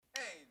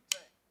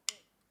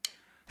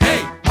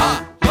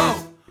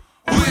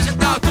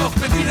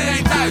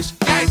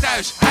Jij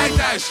thuis, hij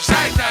thuis,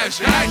 zij thuis,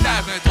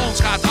 rijtuig. Met ons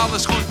gaat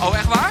alles goed. Oh,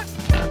 echt waar?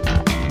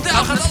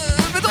 Ja,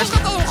 met ons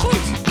gaat alles goed.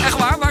 Echt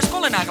waar? Waar is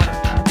Colin eigenlijk?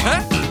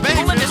 Hè?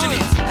 Colin is er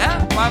niet.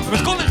 Hè? Maar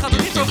met Colin gaat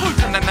het niet zo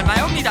goed. En met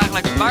mij ook niet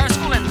eigenlijk. Waar is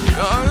Colin?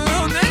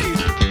 Oh, nee.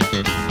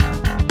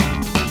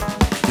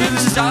 Dit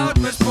is een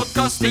Zoutmus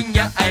podcast in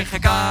je eigen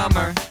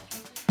kamer.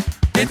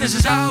 Dit is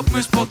een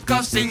Zoutmus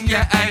podcast in je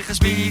eigen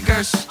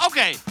speakers.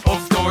 Oké.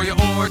 Of door je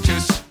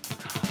oortjes.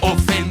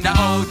 Of in de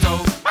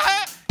auto.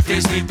 Het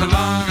is niet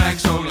belangrijk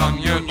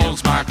zolang je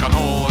ons maar kan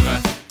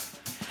horen.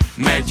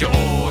 Met je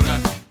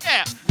oren.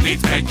 Ja.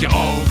 Niet met je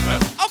ogen.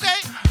 Oké.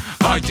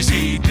 Want je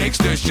ziet niks,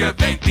 dus je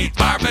weet niet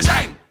waar we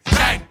zijn.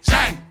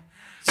 Zijn.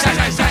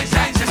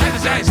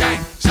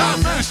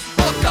 Zoutmus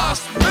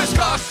podcast,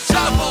 Muskast,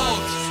 Zoutpot.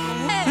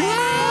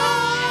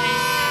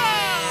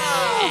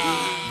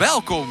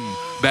 Welkom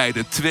bij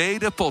de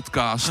tweede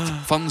podcast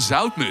van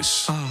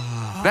Zoutmus.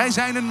 Wij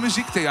zijn een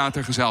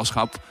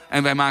muziektheatergezelschap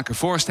en wij maken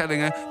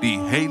voorstellingen die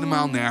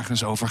helemaal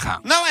nergens over gaan.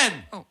 Nou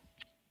en?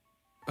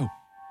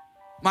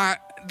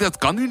 Maar dat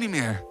kan nu niet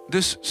meer.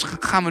 Dus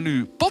gaan we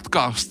nu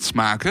podcasts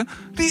maken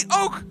die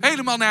ook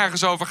helemaal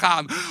nergens over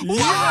gaan.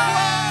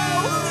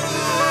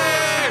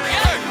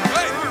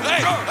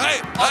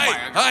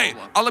 Hey.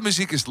 Alle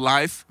muziek is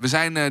live. We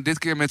zijn dit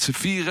keer met z'n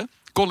vieren.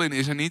 Colin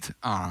is er niet.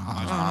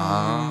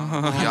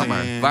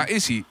 Jammer. Waar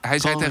is hij? Hij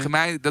zei tegen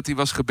mij dat hij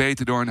was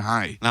gebeten door een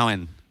haai. Nou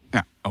en?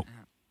 Ja,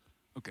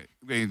 Oké.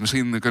 Ik weet niet,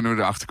 misschien kunnen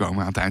we erachter komen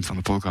aan het eind van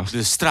de podcast.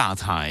 De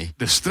straathaai.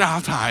 De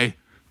straathaai.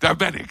 Daar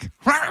ben ik.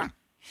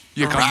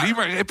 Je kan niet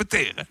meer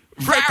repeteren.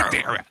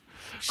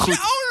 Goed.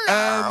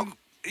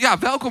 Ja,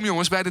 welkom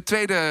jongens bij de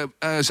tweede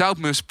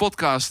Zoutmus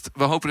podcast.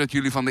 We hopen dat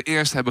jullie van de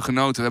eerste hebben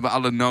genoten. We hebben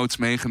alle notes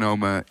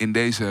meegenomen in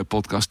deze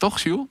podcast. Toch,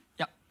 Jules?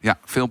 Ja. Ja,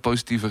 veel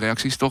positieve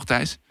reacties. Toch,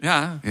 Thijs?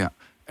 Ja, Ja.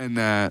 En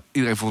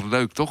iedereen vond het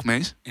leuk, toch,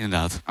 Mees?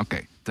 inderdaad.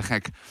 Oké, te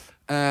gek.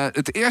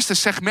 Het eerste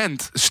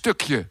segment,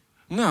 stukje.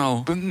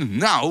 Nou.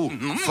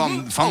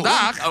 Van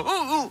vandaag,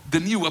 de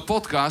nieuwe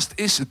podcast,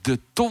 is de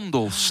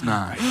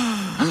tondelsnaai.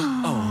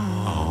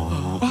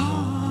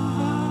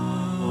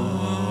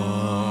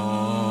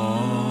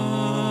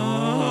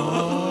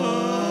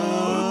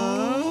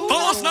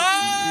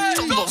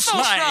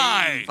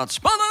 Tondelsnaai. Wat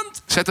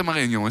spannend. Zet hem maar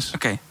in, jongens.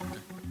 Oké.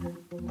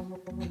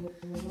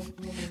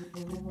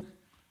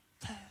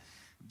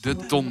 De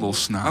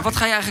tondelsnaai. Maar wat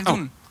ga je eigenlijk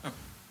doen?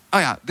 Oh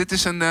ja, dit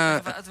is een...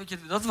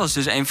 Dat was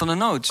dus een van de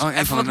notes. Oh, een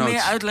Even van de wat meer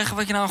notes. uitleggen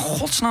wat je nou in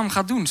godsnaam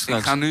gaat doen straks.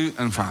 Ik ga nu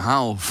een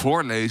verhaal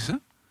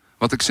voorlezen.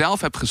 Wat ik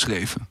zelf heb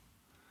geschreven.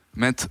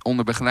 Met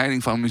onder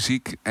begeleiding van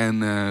muziek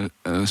en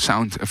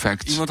sound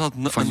effects. Iemand had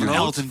van een jullie.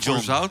 noot Elton John.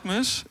 voor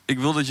Zoutmus. Ik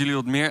wil dat jullie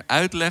wat meer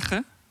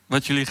uitleggen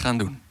wat jullie gaan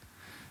doen.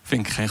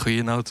 Vind ik geen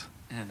goede noot.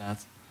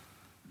 Inderdaad.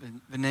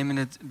 We nemen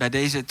het bij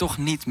deze toch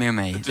niet meer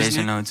mee, Het is deze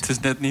niet- noot. Het is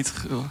net niet...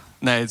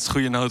 Nee, het is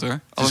goede noot hoor.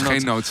 Het is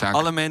geen noodzaak.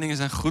 Alle meningen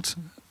zijn goed.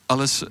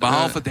 Alles,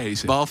 Behalve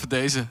deze. Behalve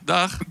deze.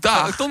 Dag.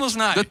 Dag.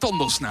 Tondelsnaai. De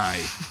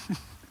tondelsnaai.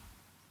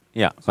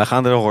 Ja, wij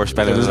gaan er een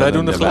hoorspelen. Dus wij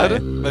doen de erbij.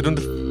 geluiden. Wij doen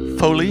de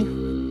folie.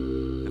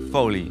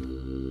 Folie.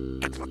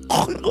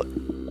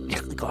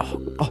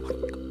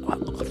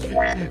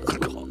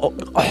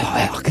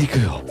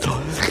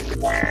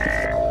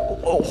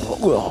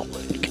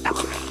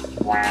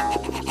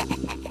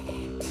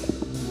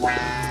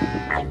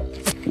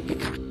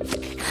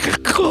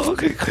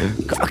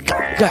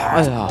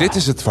 Dit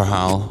is het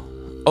verhaal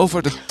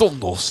over de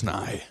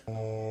tondelsnaai.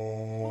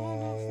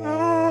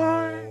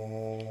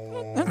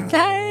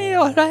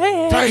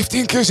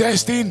 15 keer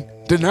 16.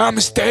 De naam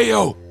is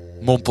Theo,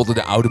 mompelde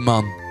de oude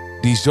man.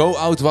 Die zo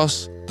oud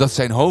was dat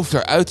zijn hoofd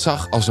eruit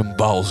zag als een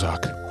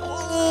balzak.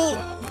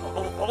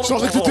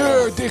 Zal ik de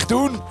deur dicht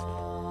doen?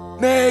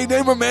 Nee,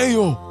 neem maar mee,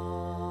 joh.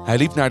 Hij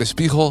liep naar de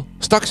spiegel,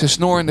 stak zijn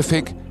snor in de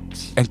fik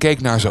en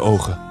keek naar zijn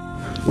ogen.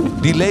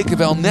 Die leken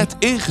wel net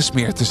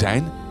ingesmeerd te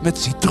zijn met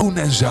citroen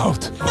en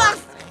zout.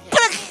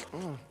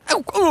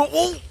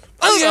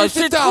 Wie heeft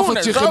het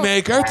tafeltje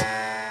gemekerd?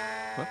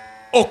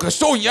 Okke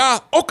Sonja,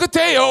 okke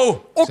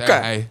Theo, zei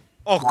hij.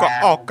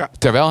 Okke.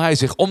 Terwijl hij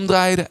zich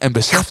omdraaide en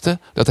besefte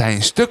dat hij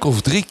een stuk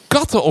of 3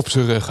 katten op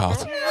zijn rug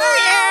had.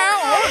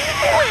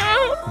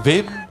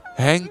 Wim,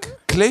 Henk,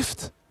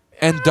 Clift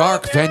en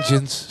Dark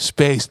Vengeance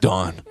Space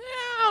Dawn.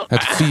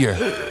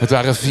 Het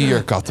waren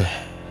 4 katten.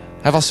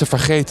 Hij was ze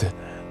vergeten.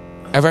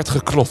 Er werd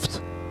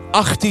geklopt.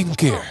 18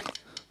 keer.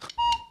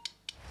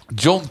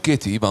 John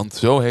Kitty, want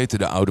zo heette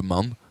de oude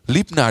man,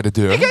 liep naar de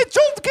deur. Ik heet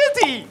John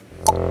Kitty!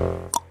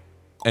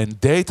 En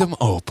deed hem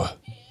open.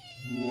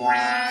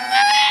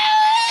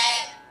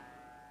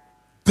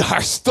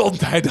 Daar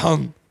stond hij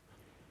dan.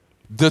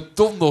 De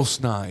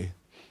tondelsnaai.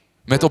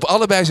 Met op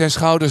allebei zijn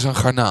schouders een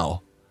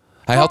garnaal.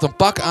 Hij had een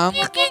pak aan,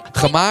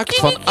 gemaakt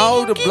van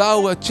oude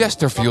blauwe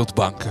Chesterfield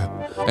banken.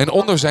 En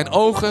onder zijn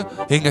ogen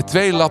hingen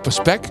 2 lappen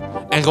spek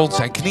en rond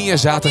zijn knieën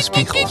zaten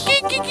spiegels.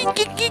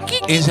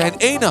 In zijn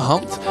ene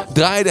hand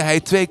draaide hij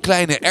 2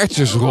 kleine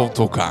erwtjes rond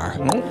elkaar.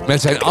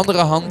 Met zijn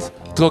andere hand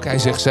trok hij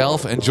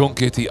zichzelf en John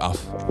Kitty af.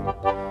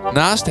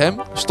 Naast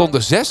hem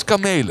stonden 6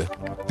 kamelen,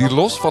 die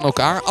los van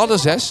elkaar alle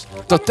 6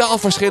 totaal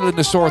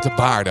verschillende soorten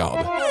baarden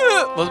hadden.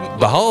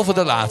 Behalve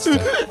de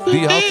laatste.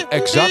 Die had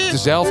exact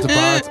dezelfde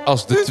baard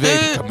als de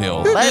tweede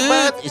kameel. Mijn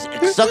baard is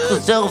exact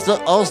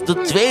hetzelfde als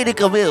de tweede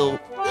kameel.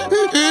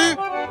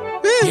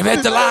 Je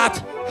bent te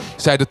laat,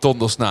 zei de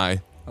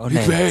tondelsnaai.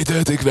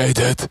 Ik weet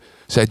het,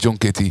 zei John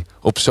Kitty.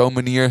 Op zo'n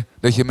manier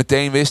dat je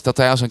meteen wist dat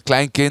hij als een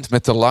klein kind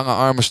met de lange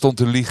armen stond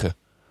te liegen.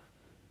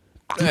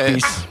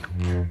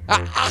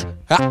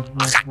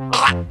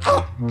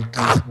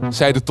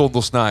 Zei de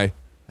tondelsnaai.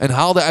 En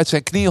haalde uit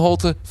zijn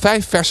knieholte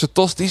 5 verse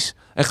tosties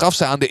en gaf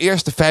ze aan de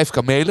eerste 5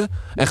 kamelen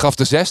en gaf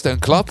de 6e een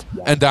klap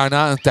en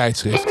daarna een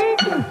tijdschrift.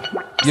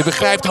 Je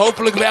begrijpt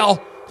hopelijk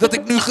wel dat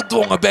ik nu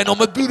gedwongen ben om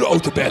het bureau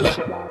te bellen.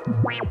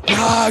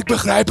 Ja, ik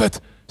begrijp het,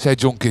 zei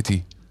John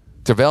Kitty.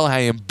 Terwijl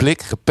hij een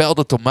blik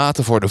gepelde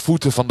tomaten voor de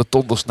voeten van de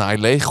tondelsnaai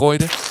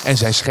leeggooide en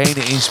zijn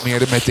schenen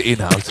insmeerde met de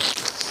inhoud.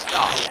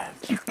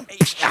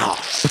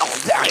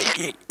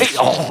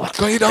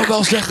 Kan je dan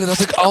wel zeggen dat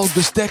ik al het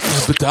bestek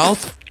heb betaald?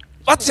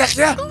 Wat zeg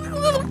je?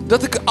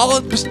 Dat ik al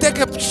het bestek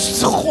heb?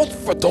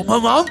 Godverdomme,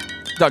 man.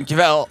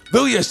 Dankjewel.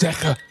 Wil je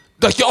zeggen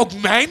dat je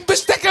ook mijn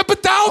bestek hebt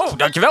betaald? Oh,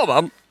 dankjewel,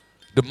 man.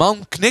 De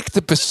man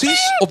knikte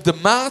precies op de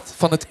maat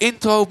van het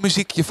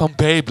intro-muziekje van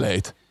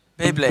Beyblade.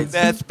 Beyblade.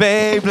 That's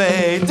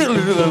Beyblade.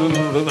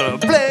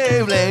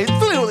 Beyblade.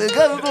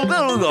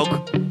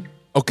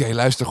 Oké,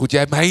 luister goed. Jij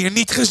hebt mij hier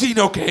niet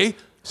gezien, oké?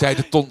 Zei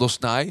de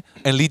tondelsnaai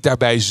en liet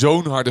daarbij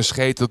zo'n harde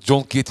scheet dat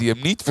John Kitty hem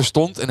niet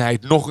verstond en hij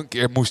het nog een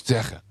keer moest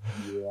zeggen.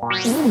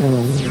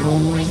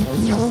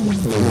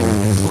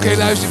 Oké,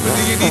 luister, ik heb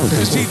je hier niet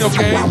gezien,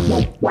 oké?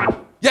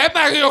 Jij hebt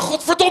mij hier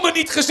godverdomme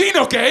niet gezien,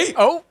 oké?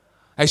 Oh.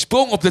 Hij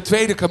sprong op de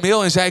tweede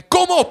kameel en zei,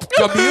 kom op,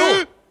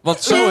 kameel!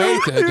 Want zo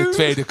heette de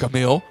tweede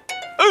kameel.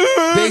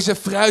 Deze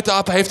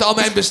fruitaap heeft al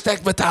mijn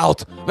bestek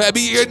betaald. We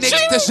hebben hier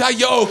niks te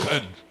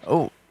zajoken.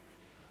 Oh.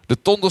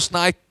 De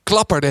tondelsnaai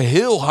klapperde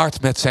heel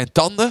hard met zijn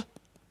tanden.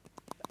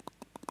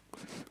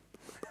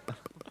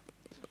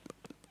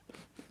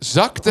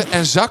 Zakte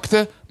en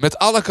zakte met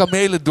alle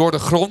kamelen door de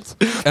grond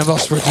en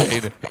was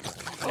verdwenen.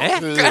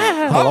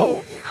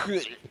 Hallo?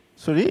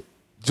 Sorry?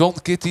 John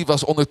Kitty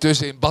was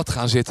ondertussen in bad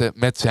gaan zitten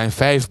met zijn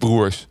 5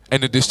 broers.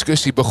 En een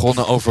discussie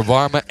begonnen over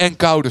warme en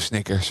koude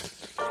Snickers.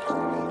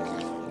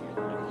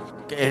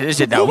 Is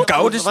dit nou een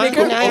koude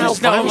Snicker? Nou, Of is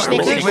het nou warme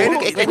Snickers. Ik weet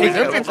het.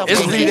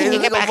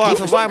 Ik heb eigenlijk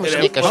liever warme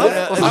Snickers.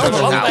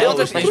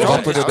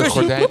 Wapperden de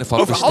gordijnen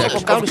van bestek.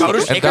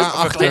 En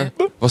daarachter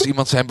was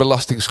iemand zijn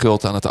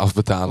belastingsschuld aan het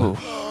afbetalen.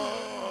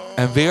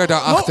 En weer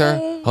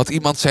daarachter had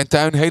iemand zijn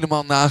tuin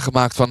helemaal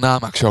nagemaakt van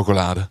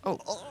namaakchocolade.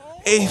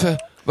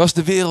 Even was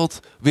de wereld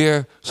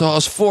weer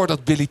zoals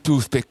voordat Billy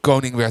Toothpick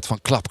koning werd van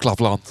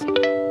Klapklapland.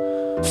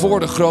 Voor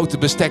de grote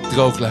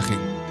bestekdrooglegging,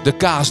 de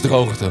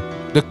kaasdroogte,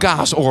 de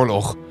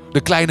kaasoorlog,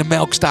 de kleine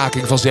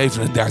melkstaking van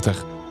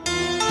 37.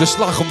 De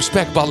slag om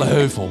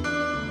Spekballenheuvel.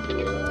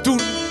 Toen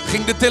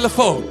ging de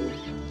telefoon.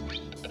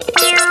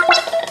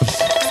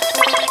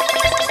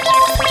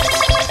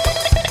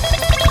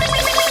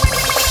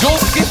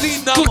 John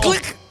Kitty nam op.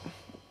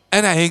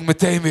 En hij hing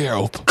meteen weer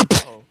op.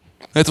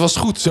 Het was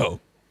goed zo.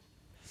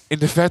 In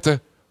de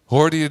verte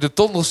hoorde je de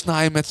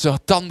tondelsnaai met zijn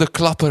tanden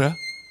klapperen.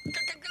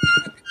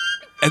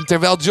 En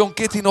terwijl John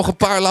Kitty nog een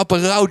paar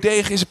lappen rauw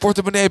deeg in zijn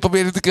portemonnee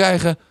probeerde te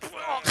krijgen,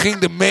 ging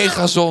de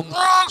megazon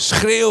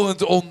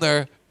schreeuwend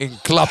onder in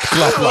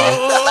klapklapland.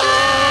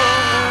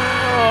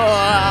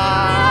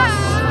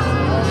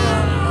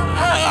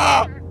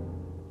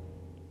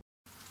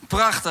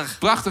 Prachtig.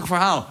 Prachtig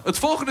verhaal. Het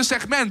volgende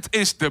segment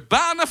is de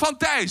banen van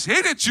Thijs.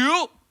 Hit it,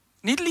 Jules.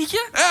 Niet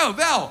liedje? Oh,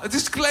 wel. Het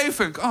is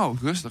Kleefunk.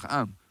 Oh, rustig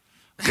aan.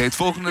 Oké, het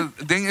volgende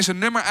ding is een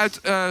nummer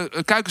uit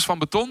Kuikens van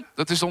Beton.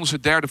 Dat is onze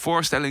 3e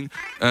voorstelling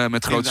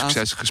met groot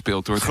succes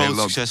gespeeld door het hele Groot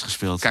land. succes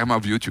gespeeld. Kijk maar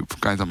op YouTube,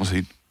 kan je het allemaal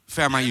zien.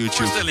 Ver maar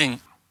YouTube. Voorstelling.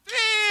 3,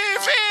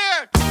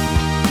 4.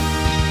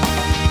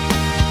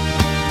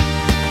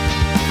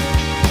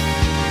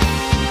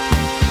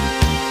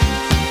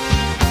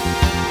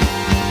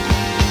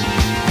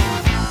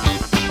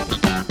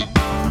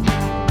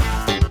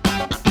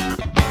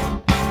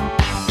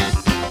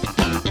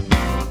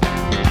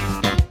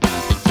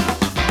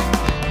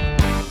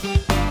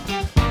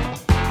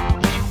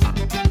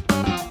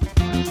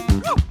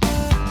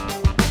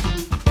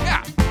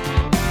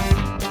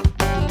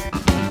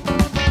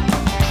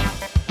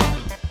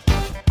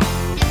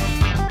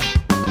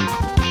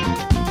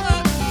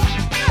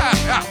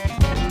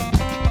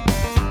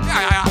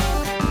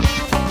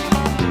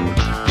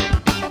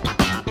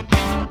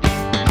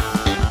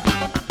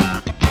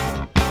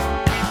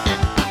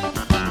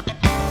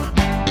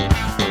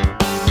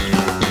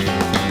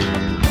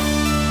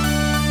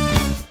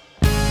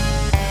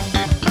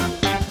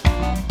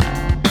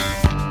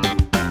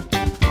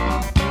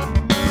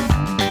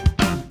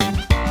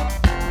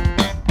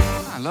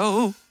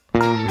 Hallo.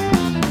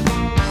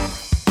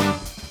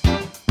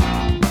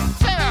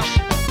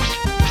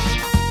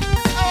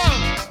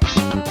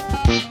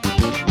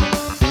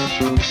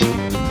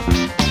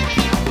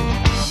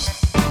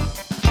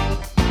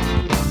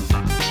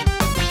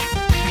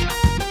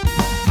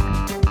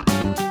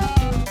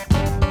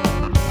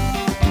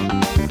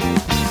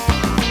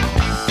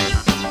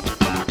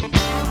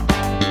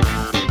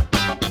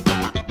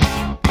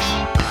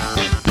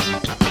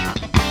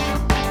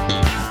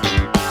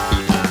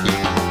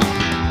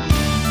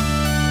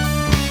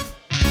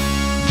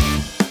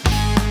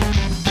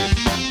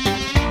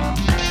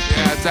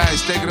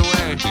 Thijs, take it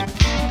away.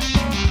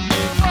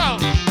 Wow.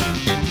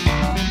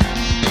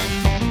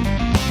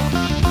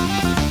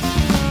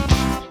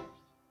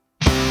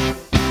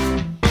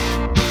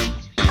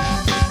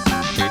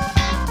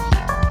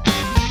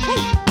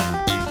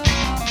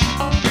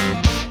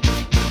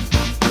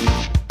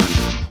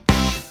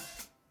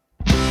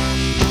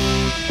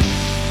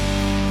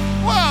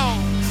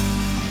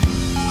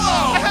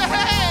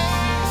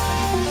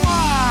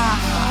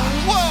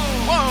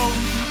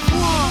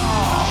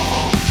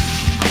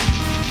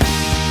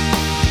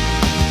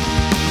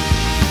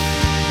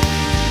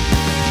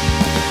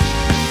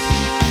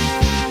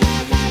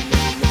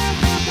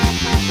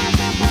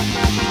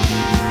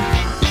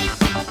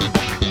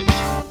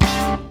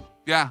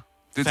 Ja,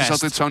 dit is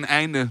altijd zo'n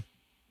einde.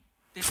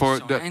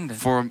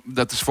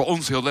 Dat is voor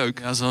ons heel leuk.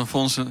 Ja, zo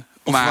voor ons Maar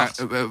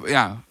onverwacht.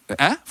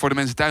 voor de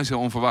mensen thuis heel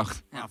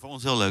onverwacht. Ja, voor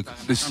ons heel leuk.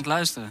 Dus, Aan het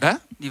luisteren. hè?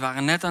 Die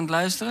waren net aan het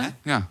luisteren.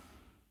 Ja.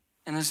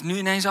 En dat is nu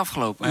ineens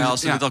afgelopen. Maar ja, als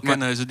ze Ja, het al maar-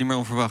 kennen, is het niet meer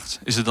onverwacht.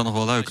 Is het dan nog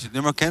wel leuk? Als je het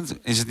nummer kent,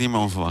 is het niet meer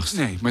onverwachts.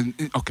 Nee, maar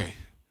oké.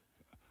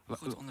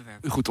 Goed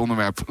onderwerp. Goed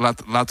onderwerp.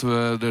 Laten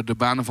we de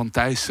banen van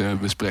Thijs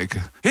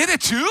bespreken. Hit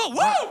it, you!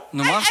 Wow!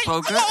 Normaal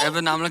gesproken hebben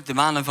we namelijk de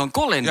banen van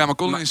Colin. Ja, maar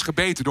Colin is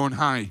gebeten door een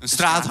haai. Een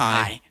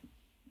straathaai.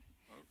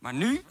 Maar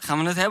nu gaan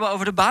we het hebben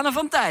over de banen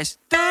van Thijs.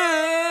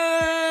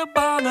 De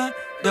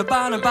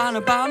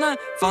banen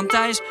van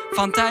Thijs,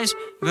 van Thijs.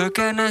 We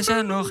kennen ze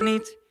nog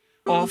niet.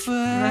 Of Doen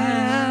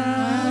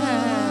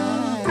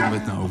we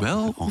het nou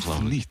wel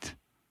of niet?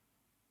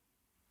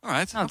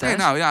 Alright. Nou, Oké, Thijs,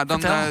 nou ja,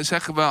 dan vertel.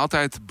 zeggen we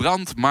altijd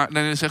brand. Maar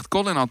dan zegt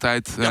Colin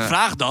altijd... Ja,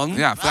 vraag dan.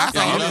 Ja, vraag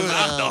dan.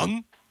 Vraag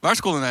dan. Waar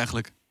is Colin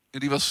eigenlijk?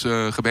 Die was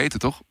gebeten,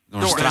 toch?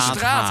 Door een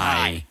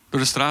straathaai. Door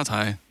de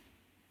straathaai.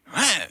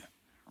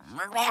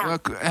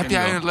 Heb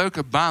jij een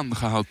leuke baan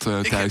gehad, Ik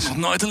heb Thijs? nog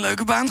nooit een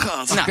leuke baan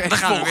gehad. Nou, dan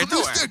gaan we weer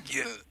door.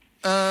 Stukje.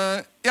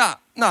 Ja,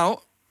 nou,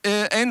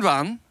 één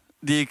baan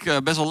die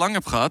ik best wel lang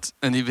heb gehad.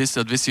 En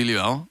dat wisten jullie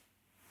wel.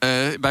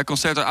 Bij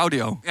Concerto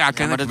Audio. Ja, Ja,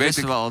 ken maar ik, dat weet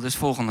wisten ik. we al, dus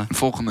volgende.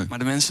 Volgende. Maar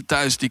de mensen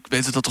thuis, die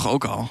weten dat toch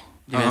ook al?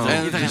 Die weten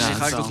Oh. iedereen Dus weet ga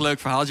ik het nog al. een leuk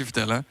verhaaltje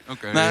vertellen.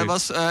 Oké. Nee,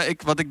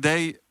 wat ik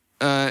deed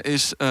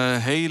is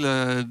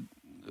hele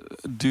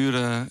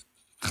dure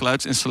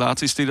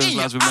geluidsinstallaties die dan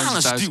laten we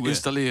mensen thuis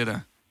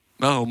installeren.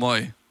 Wel heel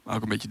mooi, maar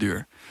ook een beetje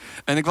duur.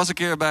 En ik was een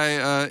keer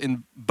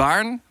in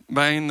Baarn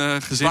bij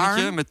een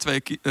gezinnetje Baarn? met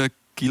 2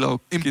 kilo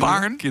In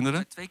Baarn?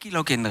 kinderen. 2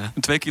 kilo kinderen.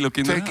 2 kilo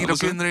kinderen. 2 kilo was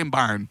het. kinderen in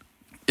Baarn.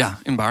 Ja,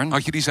 in Baarn.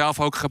 Had je die zelf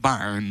ook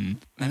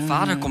gebaarn? Mijn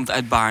vader komt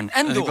uit Baarn.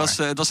 En En door.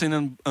 het was in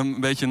een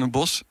beetje in een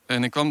bos.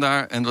 En ik kwam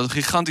daar en het was een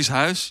gigantisch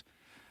huis.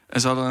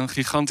 En ze hadden een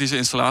gigantische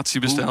installatie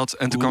besteld.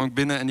 En toen kwam ik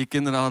binnen en die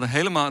kinderen hadden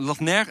helemaal... Het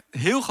lag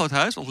heel groot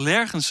huis, was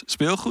nergens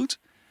speelgoed.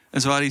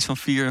 En ze waren iets van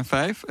 4 en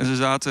 5. En ze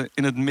zaten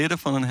in het midden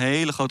van een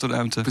hele grote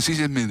ruimte. Precies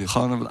in het midden.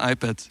 Gewoon op een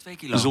iPad. 2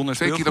 kilo. Zonder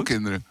 2 speelgoed. kilo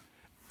kinderen.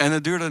 En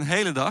het duurde een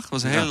hele dag. Het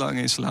was een hele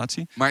lange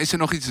installatie. Maar is er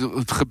nog iets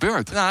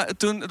gebeurd? Nou,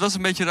 het was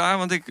een beetje raar,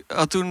 want ik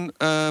had toen...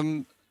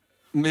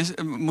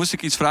 moest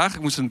ik iets vragen.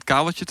 Ik moest een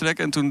kabeltje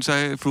trekken. En toen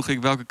vroeg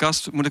ik welke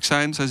kast moet ik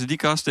zijn. Zei ze die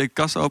kast. Deed ik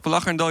de kast open.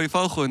 Lag er een dode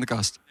vogel in de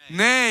kast.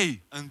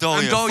 Nee! Een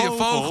dode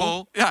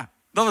vogel. Ja,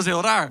 dat was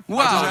heel raar. Wauw.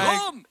 Maar toen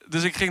zei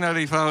dus ik ging naar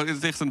die vrouw. Er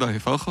ligt een dode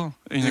vogel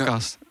in je Ja.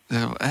 kast. Ze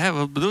zei, hé,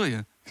 wat bedoel je?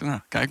 Ik zei,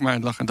 nou, kijk maar. Er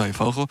lag een dode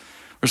vogel.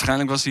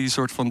 Waarschijnlijk was hij een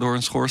soort van door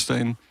een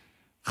schoorsteen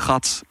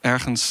gat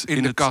ergens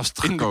In de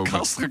kast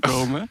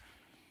gekomen.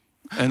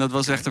 En dat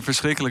was echt een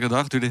verschrikkelijke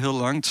dag. Het duurde heel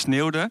lang. Het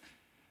sneeuwde.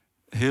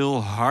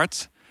 Heel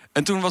hard.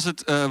 En toen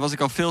was ik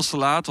al veel te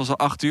laat. Het was al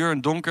 8 uur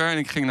en donker. En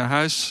ik ging naar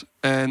huis.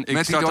 En ik Met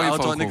die start de dode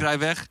auto vogel. en ik rij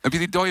weg. Heb je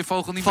die dode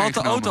vogel niet Valt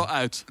de meegenomen? auto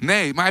uit.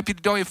 Nee, maar heb je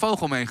die dode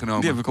vogel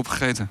meegenomen? Die heb ik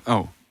opgegeten.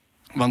 Oh.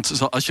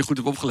 Want als je goed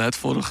hebt opgelet,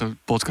 vorige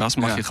podcast,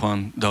 mag Ja. je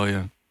gewoon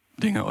dode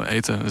dingen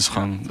eten. Dat is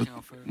gewoon... Dat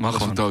mag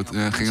Was gewoon. dood.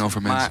 Ging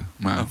over mensen.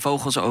 Maar.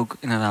 Vogels ook,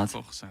 inderdaad.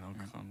 Vogels zijn ook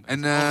gewoon...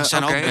 En,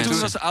 zijn oké, ook en En toen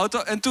toen- was de auto.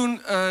 En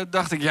toen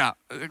dacht ik, ja,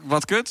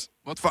 wat kut.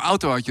 wat voor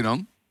auto had je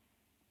dan?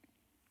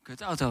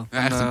 Kut auto.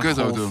 Ja, echt een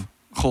kutauto.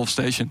 Golf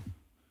Station.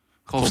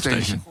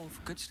 Golfstation. Golf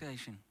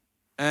kutstation.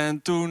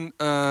 En toen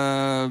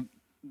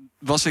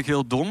was ik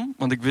heel dom,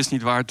 want ik wist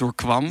niet waar het door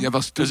kwam. Jij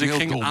was toen Dus ik heel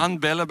ging dom.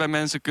 aanbellen bij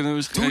mensen. Kunnen we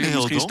misschien, Toen heel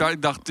misschien dom? start?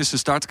 Ik dacht, het is de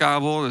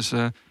startkabel. Dus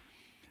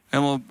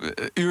helemaal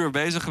uur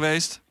bezig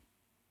geweest.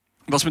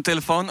 Was mijn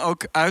telefoon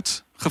ook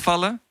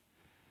uitgevallen.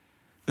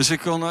 Dus ik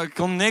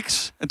kon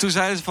niks. En toen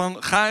zeiden ze van,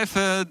 ga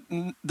even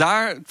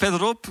daar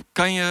verderop,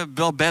 kan je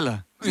wel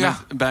bellen. Ja.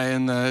 Bij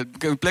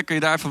een plek kun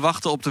je daar even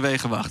wachten op de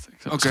wegenwacht. Ik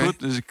zei, Oké. is goed.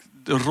 Dus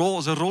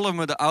ze rollen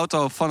me de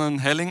auto van een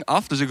helling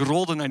af. Dus ik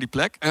rolde naar die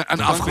plek. Een Toen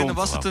afgrond. binnen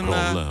was het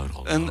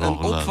een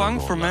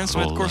opvang voor mensen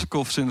met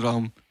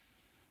Korsakoff-syndroom.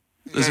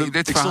 Dus Ja, dit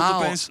ik stond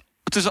verhaal- opeens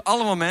tussen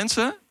allemaal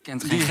mensen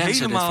Kent geen die grenzen,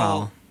 dit helemaal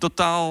verhaal.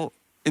 totaal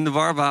in de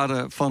war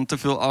waren van te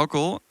veel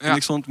alcohol. Ja. En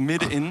ik stond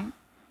middenin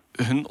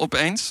hun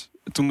opeens.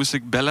 Toen moest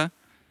ik bellen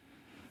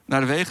naar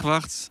de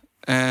wegenwacht.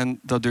 En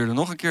dat duurde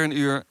nog een keer een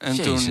uur. En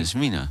Jezus, toen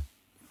Mina.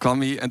 kwam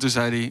hij en toen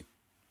zei hij,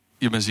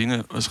 je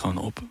benzine was gewoon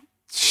op.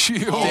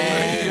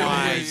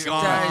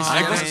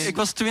 Ik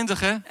was 20,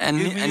 hè? En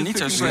niet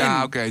zo slim.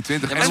 Ja, oké,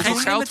 20. Ja, En maar hoeveel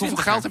geen geld, slimme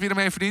hoeveel geld heb je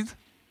ermee verdiend?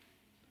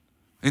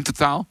 In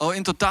totaal? Oh,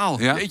 in totaal?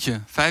 Ja. Weet je,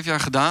 5 jaar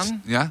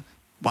gedaan. Ja?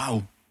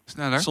 Wauw.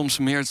 Sneller? Soms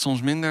meer,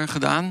 soms minder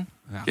gedaan.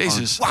 Ja,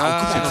 Jezus. Wauw,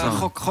 kom op.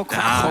 gewoon. Gok.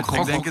 Ja, Gok,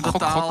 ik denk in gok,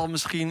 totaal gok.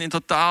 misschien in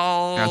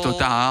totaal... Ja,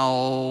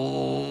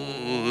 totaal.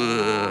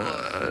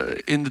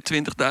 In de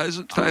 20.000,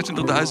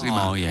 25.000.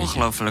 Oh, jeetje.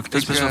 Ongelooflijk.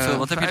 Dat is best wel veel.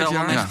 Wat heb je er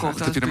allemaal mee Ja, gekocht?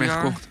 wat heb je ermee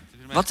gekocht?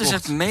 Wat is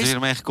het Heb je meest...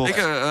 ermee gekocht?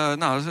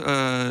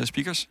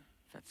 Speakers.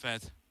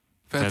 Vet.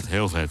 Vet.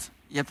 Heel vet.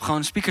 Je hebt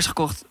gewoon speakers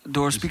gekocht.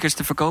 Door speakers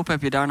te verkopen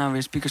heb je daarna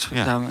weer speakers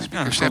gedaan. Ja,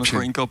 Perception. gewoon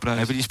voor inkoopprijs.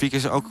 Heb je die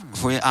speakers ook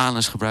voor je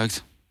anus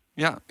gebruikt?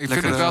 Ja, Ik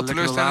vind het wel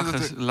teleurstellend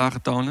dat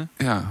lage tonen.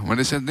 Ja, maar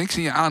er zit niks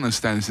in je anus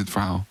tijdens dit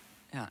verhaal.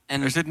 Ja,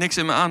 en Er zit niks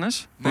in mijn anus.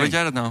 Hoe Nee. weet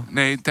jij dat nou?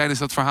 Nee, tijdens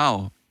dat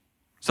verhaal.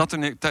 Zat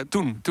er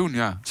toen Toen,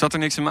 ja. zat er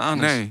niks in mijn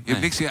anus. Nee, je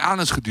hebt niks in je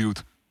anus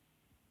geduwd.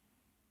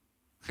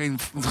 Geen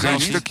mij geen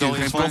niet. stukje,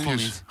 Volgens geen mij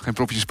propjes. niet. Geen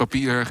propjes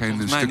papier, geen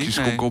Volgens mij stukjes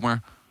niet, nee.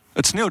 komkommer.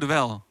 Het sneeuwde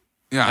wel.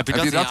 Ja, Heb je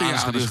dat in je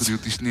anus geduwd?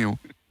 geduwd, die sneeuw?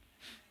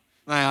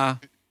 Nou ja.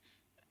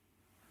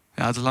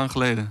 Ja, het is lang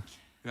geleden.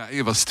 Ja,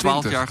 je was 12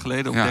 20. jaar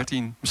geleden of Ja.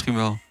 13 misschien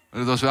wel.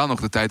 Dat was wel nog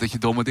de tijd dat je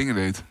domme dingen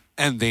deed.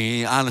 En dingen in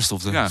je anus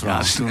stopte. Ja,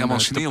 vooral. toen helemaal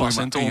te sneeuw pas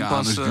in en te in je onpas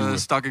anus duwen.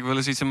 stak ik wel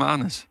eens iets in mijn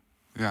anus.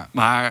 Ja,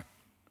 Maar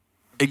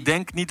ik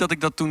denk niet dat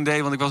ik dat toen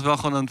deed, want ik was wel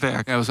gewoon aan het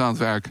werk. hij was aan het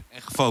werk.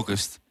 En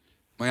gefocust.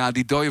 Maar ja,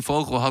 die dode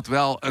vogel had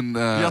wel een...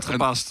 Die had een-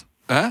 gepast.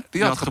 Hè?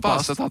 Die had had gepast.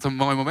 gepast. Dat had een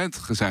mooi moment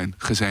gezien.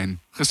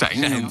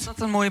 was dat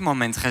een mooi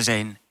moment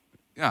gezien.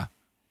 Ja.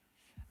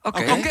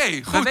 Oké, Oké,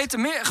 We goed.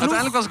 weten meer. Genoeg.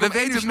 Uiteindelijk was ik We om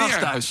 1 uur weten 's nachts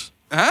meer. thuis.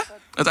 Hè?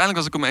 Uiteindelijk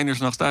was ik om 1 uur 's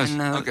nachts thuis.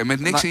 En, Oké, met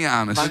niks in je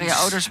anus. Waren je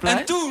ouders blij?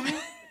 En toen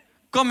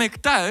kwam ik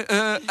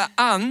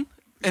aan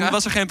en Ja?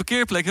 was er geen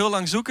parkeerplek. Heel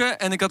lang zoeken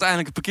en ik had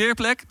eindelijk een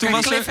parkeerplek. Toen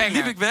Kijk,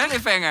 liep ik weg.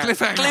 Cliffhanger.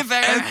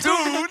 En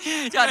toen...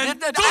 Ja,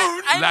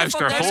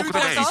 Luister volgende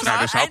week naar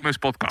de Zoutmus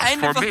podcast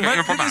einde voor van- meer Maar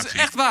dit is informatie.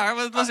 echt waar,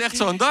 want het was echt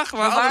zo'n dag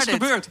waar Bewaar alles dit.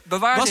 gebeurt.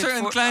 Bewaar Was dit er een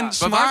voor- klein ah.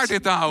 Bewaar smart...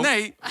 dit nou.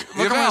 Nee, er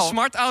kwam Jawel. een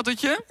smart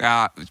autootje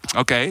Ja,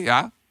 oké,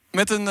 ja.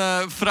 met een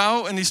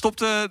vrouw en die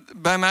stopte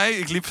bij mij.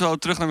 Ik liep zo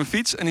terug naar mijn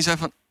fiets en die zei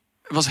van...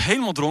 was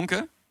helemaal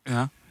dronken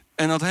Ja.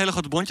 en had hele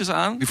grote bondjes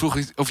aan. Die vroeg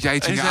of jij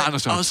iets En in die je zei,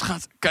 anus oh had.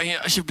 schat, kan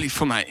je alsjeblieft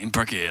voor mij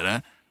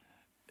inparkeren?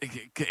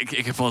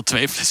 Ik heb al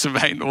 2 flessen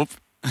wijn op.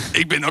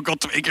 Ik ben ook al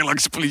 2 keer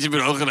langs het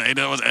politiebureau gereden.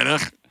 Dat was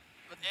erg.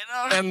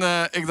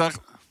 En ik dacht,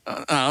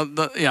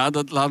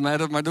 dat laat mij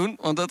dat maar doen,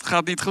 want dat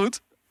gaat niet goed.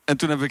 En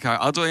toen heb ik haar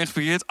auto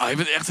ingeparkeerd. Oh, je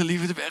bent echt een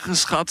lieve, je bent echt een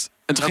schat.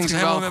 En toen ging ze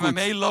ging helemaal wel met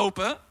mij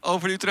meelopen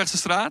over de Utrechtse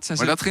straat. Zij Maar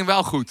zei, dat ging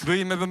wel goed. wil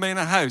je met me mee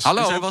naar huis?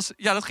 Hallo? En zij was,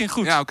 ja, dat ging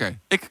goed. Ja, oké.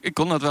 Ik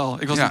kon dat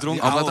wel. Ik was Ja, niet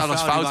dronken. Al wat oude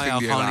alles vrouw, fout die ging wou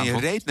die jou gewoon hele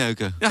in je avond. reet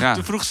neuken. Ja, Ja.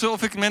 toen vroeg ze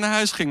of ik mee naar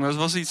huis ging. Maar het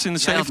was iets in de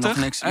Jij had 70.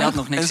 nog niks, je had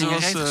nog niks En ze in je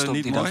was, reet gestopt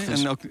niet die mooi. dag dus.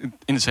 En ook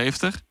in de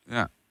 70.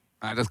 Ja.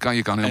 Ja, dat kan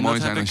heel En mooi dat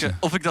zijn heb als ik, je...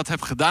 of ik dat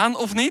heb gedaan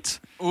of niet.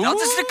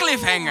 Dat is de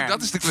cliffhanger.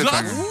 Dat is de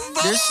cliffhanger.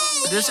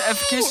 Dus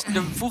eventjes,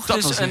 er voegt Dat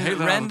dus was een een hele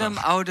rare random,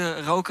 dag.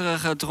 oude,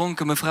 rokerige,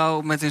 dronken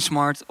mevrouw met een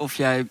smart... of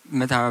jij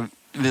met haar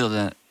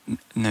wilde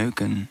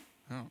neuken.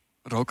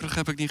 Rokerig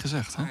heb ik niet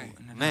gezegd. Hè?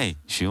 Nee,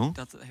 Jules.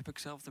 Dat heb ik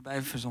zelf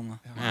erbij verzonnen.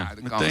 Ja,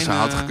 dat kan, meteen, ze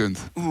had gekund.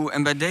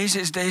 En bij deze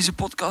is deze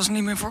podcast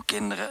niet meer voor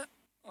kinderen.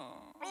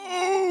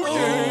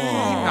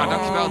 Nou,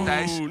 dankjewel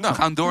Thijs. We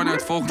gaan door naar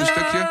het volgende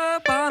stukje.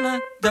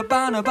 De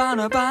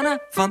banen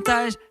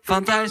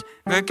van Thijs,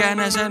 we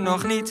kennen ze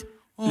nog niet.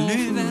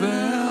 Nu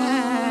wel.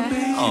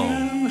 Oh.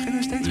 We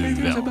beginnen steeds Nu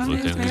wel, we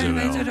kennen ze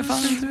wel. Weten ervan.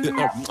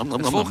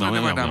 Het volgende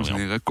nummer, dames en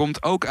heren,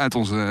 komt ook uit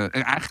onze...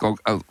 Eigenlijk ook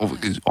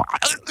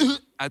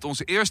uit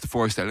onze eerste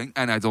voorstelling.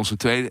 En uit onze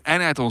tweede.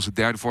 En uit onze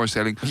derde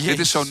voorstelling. Dit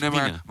is zo'n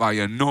nummer Jezus, waar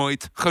je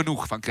nooit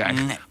genoeg van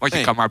krijgt. Nee. Want je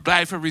Nee. kan maar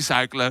blijven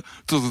recyclen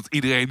totdat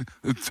iedereen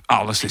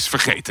alles is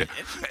vergeten.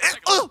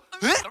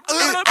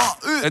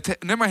 Het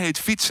nummer heet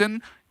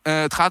Fietsen.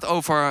 Het gaat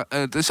over...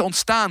 het is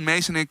ontstaan.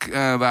 Mees en ik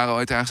waren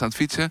ooit ergens aan het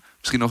fietsen.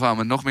 Misschien nog wel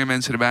met nog meer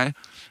mensen erbij.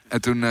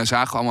 En toen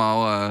zagen we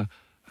allemaal...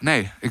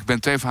 nee, ik ben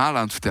 2 verhalen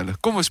aan het vertellen.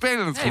 Kom, we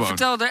spelen het Nee, gewoon.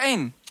 vertel er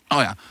één.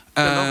 Oh ja. Ik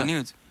ben wel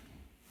benieuwd.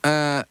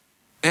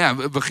 Ja,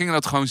 we gingen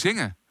dat gewoon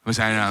zingen. We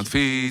zijn aan het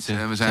fietsen.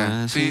 En we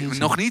zijn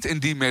nog niet in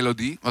die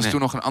melodie. Was Nee.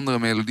 toen nog een andere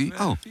melodie.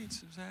 Oh.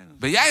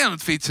 Ben jij aan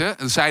het fietsen?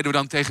 Dat zeiden we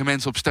dan tegen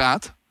mensen op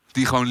straat.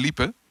 Die gewoon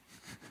liepen.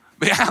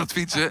 Ben jij aan het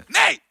fietsen?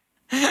 Nee!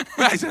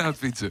 Wij zijn aan het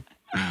fietsen.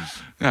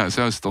 Ja,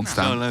 zo is het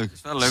ontstaan. Zo leuk.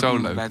 Wel leuk Zo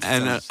om leuk. bij te En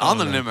vertellen. een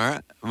ander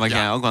nummer, wat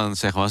jij ook aan het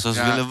zeggen was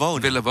Ja, willen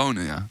wonen. Willen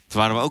wonen, ja.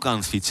 Toen waren we ook aan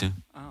het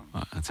fietsen. Oh.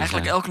 Maar het is,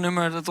 Eigenlijk elk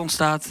nummer dat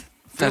ontstaat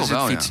tijdens wel,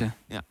 het ja. fietsen.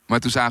 Maar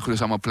toen zagen we dus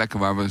allemaal plekken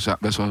waar we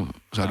best wel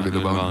zouden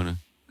willen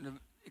wonen.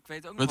 Ik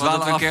weet ook We nog wel dat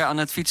we dwalen een keer aan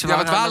het fietsen Ja,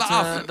 we waren.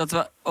 dwalen af. Dat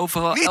we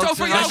overal... Niet elk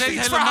over terras- jouw weet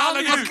fietsverhalen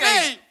helemaal nu! niet.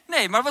 Nee!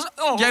 Nee, maar was...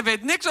 Oh. Jij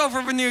weet niks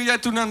over wanneer jij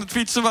toen aan het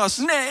fietsen was.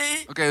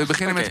 Nee. Oké, we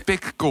beginnen Oké. met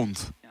pik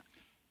kont.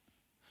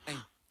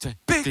 1, 2,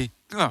 Pik. 3.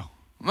 Oh,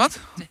 wat?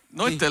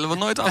 Nooit tellen we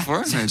nooit af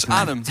hoor. Nee, Het is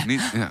adem.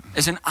 Niet, ja.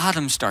 Is een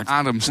ademstart. Een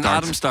Ademstart.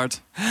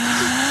 ademstart.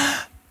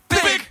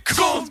 Pik,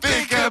 kont,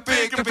 pikken,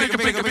 pikken, pikken,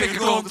 pikken, pikken,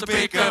 kont,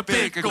 pikken,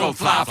 pikken, kont,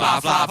 vla,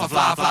 vla, vla, vla,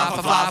 vla, vla,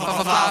 vla, vla,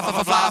 vla, vla,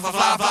 vla, vla,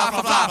 vla, vla,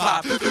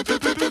 vla, vla,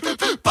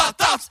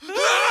 patat,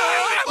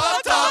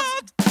 patat.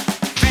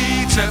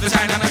 Fietsen, we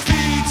zijn aan het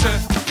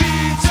fietsen,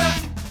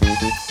 fietsen.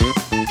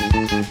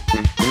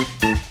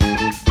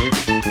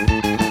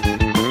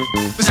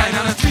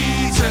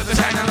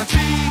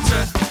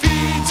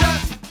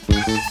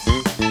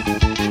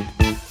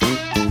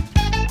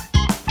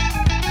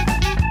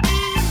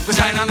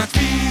 zijn aan het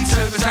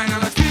fietsen, we zijn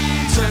aan het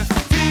fietsen,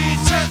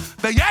 fietsen.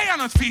 Ben jij aan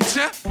het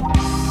fietsen?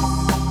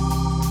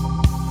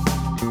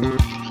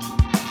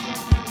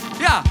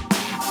 Ja.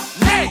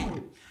 Nee,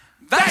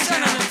 wij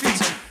zijn aan het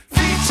fietsen.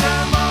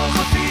 Fietsen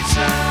mogen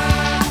fietsen,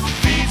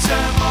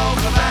 fietsen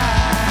mogen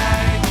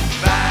wij.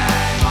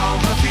 Wij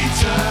mogen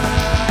fietsen.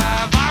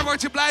 Waar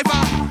word je blij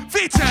van?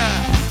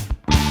 Fietsen!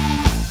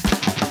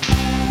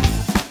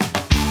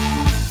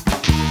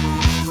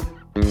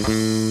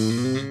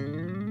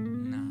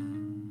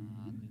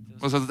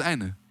 Was dat het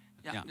einde?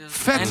 Ja.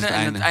 Vet.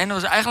 En het einde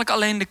was eigenlijk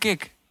alleen de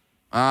kick.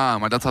 Ah,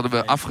 maar dat hadden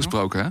we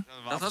afgesproken, hè?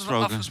 Dat hadden we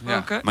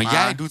afgesproken. Maar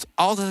jij doet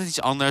altijd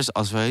iets anders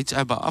als we iets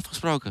hebben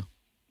afgesproken.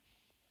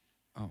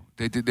 Oh,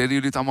 deden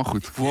jullie het allemaal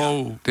goed?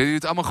 Wow. Deden jullie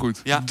het allemaal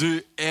goed? Ja.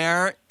 The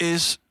air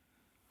is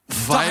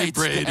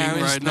vibrating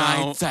right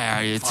now.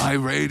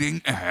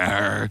 Vibrating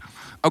air.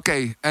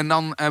 Oké, en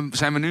dan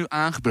zijn we nu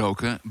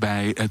aangebroken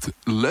bij het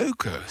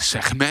leuke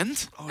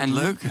segment. En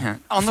leuk. Ja.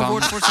 Ander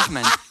woord voor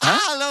segment.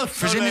 Hallo,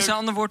 Verzin eens een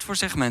ander woord voor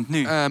segment.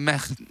 Nu.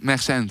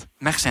 Megcent.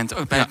 Megcent.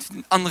 Oh, bij het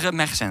andere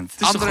Megcent.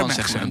 Het is toch Andere gewoon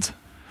Megcent. segment.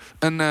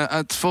 En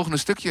het volgende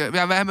stukje...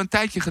 Ja, wij hebben een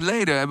tijdje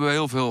geleden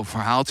heel veel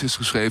verhaaltjes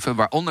geschreven.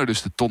 Waaronder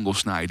dus de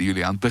tondelsnaai die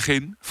jullie aan het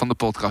begin van de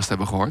podcast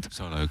hebben gehoord.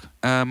 Zo leuk.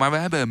 Maar we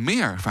hebben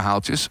meer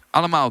verhaaltjes.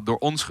 Allemaal door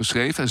ons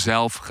geschreven,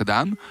 zelf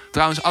gedaan.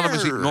 Trouwens, alle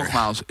muziek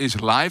nogmaals is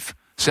live.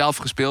 Zelf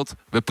gespeeld.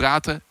 We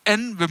praten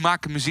en we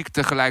maken muziek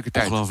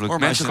tegelijkertijd. Ongelooflijk.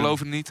 Mensen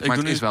geloven het niet, maar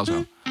het is wel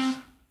zo.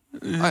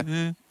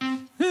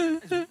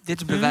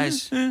 Dit is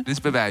bewijs. Dit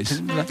is bewijs.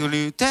 Ik doe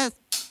nu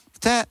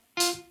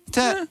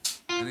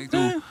En ik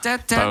doe...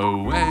 Tete.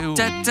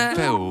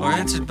 Hoor,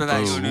 dit is het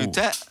bewijs.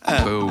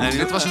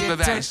 Dit was het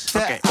bewijs.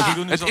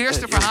 Het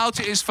eerste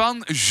verhaaltje is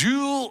van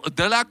Jules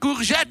de la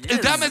Courgette.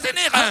 Dames en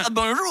heren.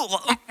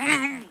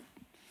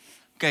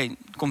 Oké,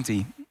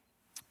 komt-ie.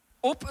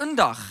 Op een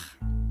dag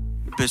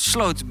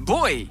besloot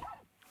Boy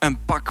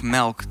een pak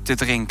melk te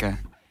drinken.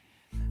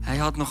 Hij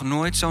had nog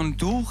nooit zo'n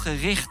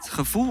doelgericht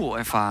gevoel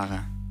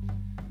ervaren.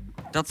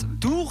 Dat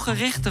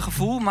doelgerichte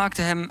gevoel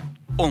maakte hem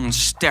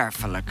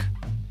onsterfelijk.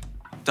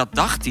 Dat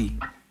dacht hij.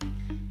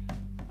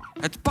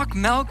 Het pak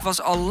melk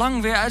was al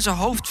lang weer uit zijn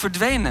hoofd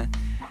verdwenen.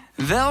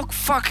 Welk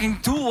fucking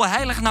doel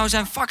heilig nou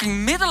zijn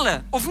fucking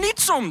middelen? Of niet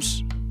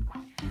soms?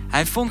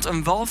 Hij vond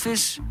een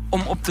walvis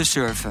om op te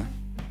surfen.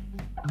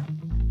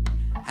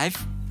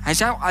 Hij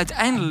zou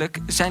uiteindelijk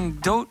zijn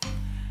dood...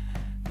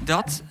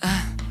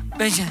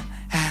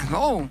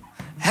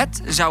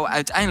 Het zou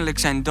uiteindelijk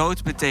zijn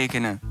dood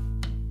betekenen.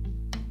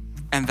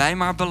 En wij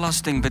maar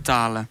belasting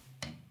betalen.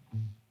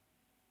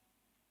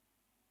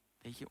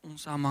 Beetje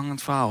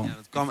onsamenhangend verhaal.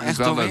 Het kwam is echt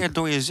wel weer leuk.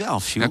 door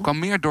jezelf, Dat Jules. kwam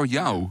meer door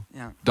jou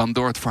Ja, dan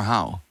door het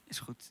verhaal. is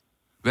goed.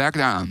 Werk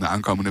daaraan de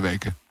aankomende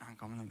weken.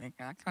 Aankomende week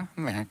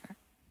werken.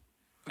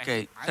 Oké,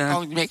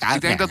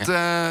 Ik denk dat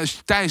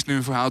Thijs nu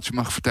een verhaaltje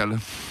mag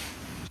vertellen.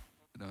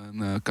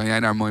 Dan kan jij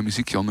daar een mooi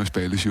muziekje onder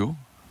spelen, Jules.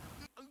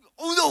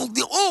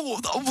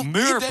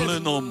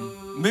 Murplenom.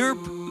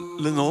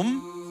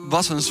 Murplenom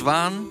was een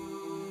zwaan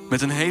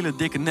met een hele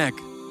dikke nek.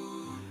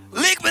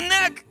 Lik mijn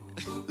nek!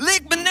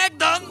 Lik mijn nek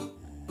dan!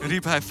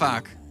 Riep hij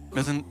vaak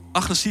met een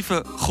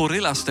agressieve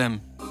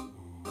gorilla-stem.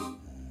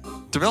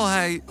 Terwijl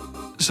hij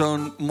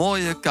zo'n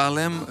mooie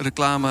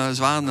KLM-reclame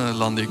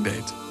zwanenlanding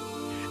deed.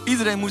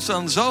 Iedereen moest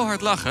dan zo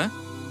hard lachen.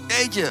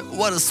 Eetje,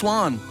 what a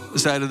swan,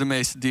 zeiden de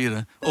meeste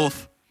dieren.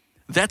 Of,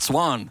 that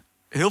swan.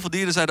 Heel veel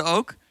dieren zeiden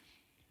ook...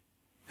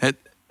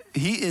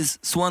 He is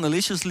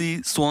swaneliciously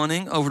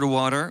swanning over the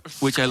water,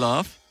 which I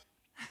love.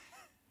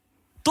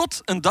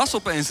 Tot een das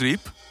opeens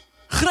riep...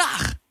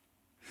 Graag!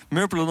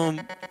 Murplenom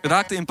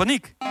raakte in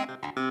paniek.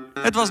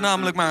 Het was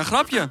namelijk maar een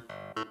grapje.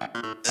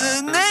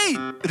 Nee,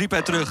 riep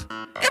hij terug.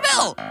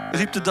 Jawel,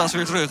 riep de das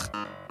weer terug.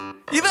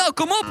 Jawel,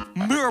 kom op,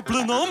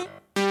 Murplenom.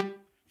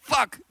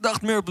 Fuck,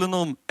 dacht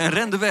Murplenom en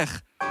rende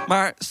weg.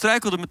 Maar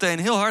struikelde meteen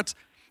heel hard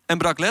en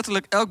brak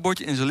letterlijk elk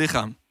bordje in zijn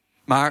lichaam.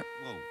 Maar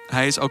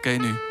hij is oké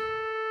nu.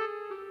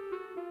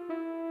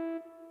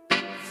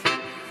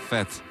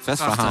 Vet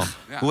verhaal.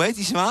 Ja. Hoe heet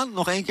die zwaan?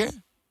 Nog één keer?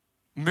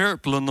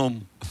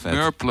 Murplenom. Vet.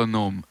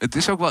 Murplenom. Het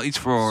is ook wel iets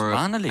voor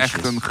Zwanenlichtjes.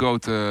 echt een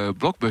grote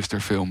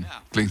blockbusterfilm.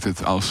 Klinkt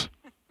het als.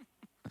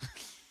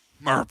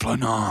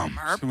 Murplenom.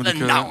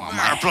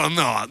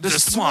 Murplenom. The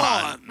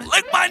swan.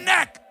 Lick my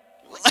neck.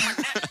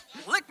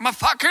 Lick my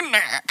fucking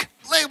neck.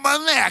 Lick my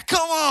neck.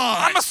 Come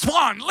on. I'm a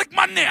swan. Lick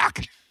my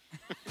neck.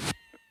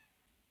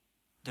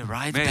 The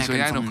right Nee, back zou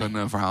jij in nog van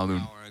een verhaal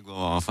doen? Ik wil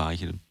wel een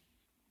foutje doen.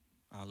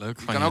 Leuk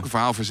Je van kan ook een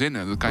verhaal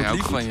verzinnen. Dat kan je Wat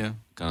ook lief goed. van je.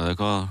 Kan dat ook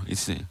wel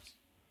iets doen.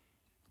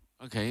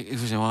 Oké, ik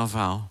verzin wel een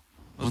verhaal.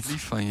 Wat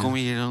lief van je. Kom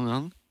je hier dan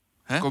aan?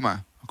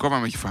 Kom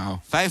maar met je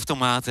verhaal. 5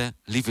 tomaten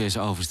liepen eens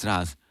over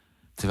straat.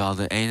 Terwijl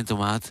de ene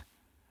tomaat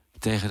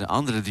tegen de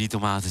andere 3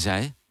 tomaten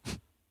zei...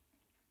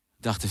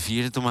 Dacht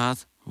de 4e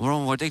tomaat,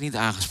 waarom word ik niet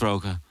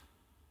aangesproken?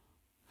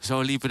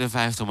 Zo liepen de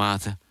 5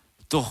 tomaten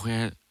toch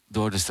weer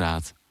door de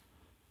straat.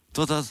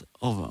 Totdat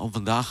op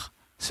een dag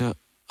ze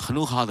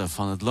genoeg hadden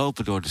van het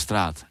lopen door de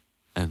straat.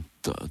 En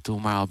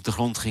toen maar op de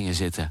grond gingen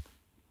zitten.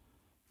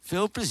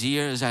 Veel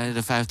plezier, zeiden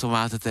de 5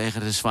 tomaten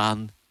tegen de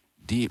zwaan...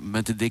 die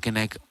met de dikke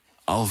nek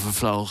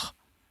overvloog.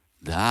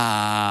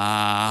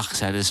 Dag,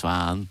 zei de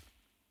zwaan.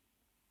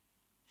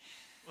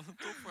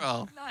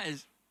 Verhaal.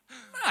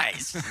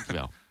 Nice.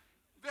 Dankjewel.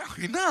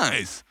 Very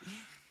nice.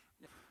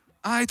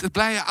 Ait, het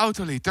blije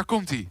autolied. Daar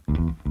komt-ie.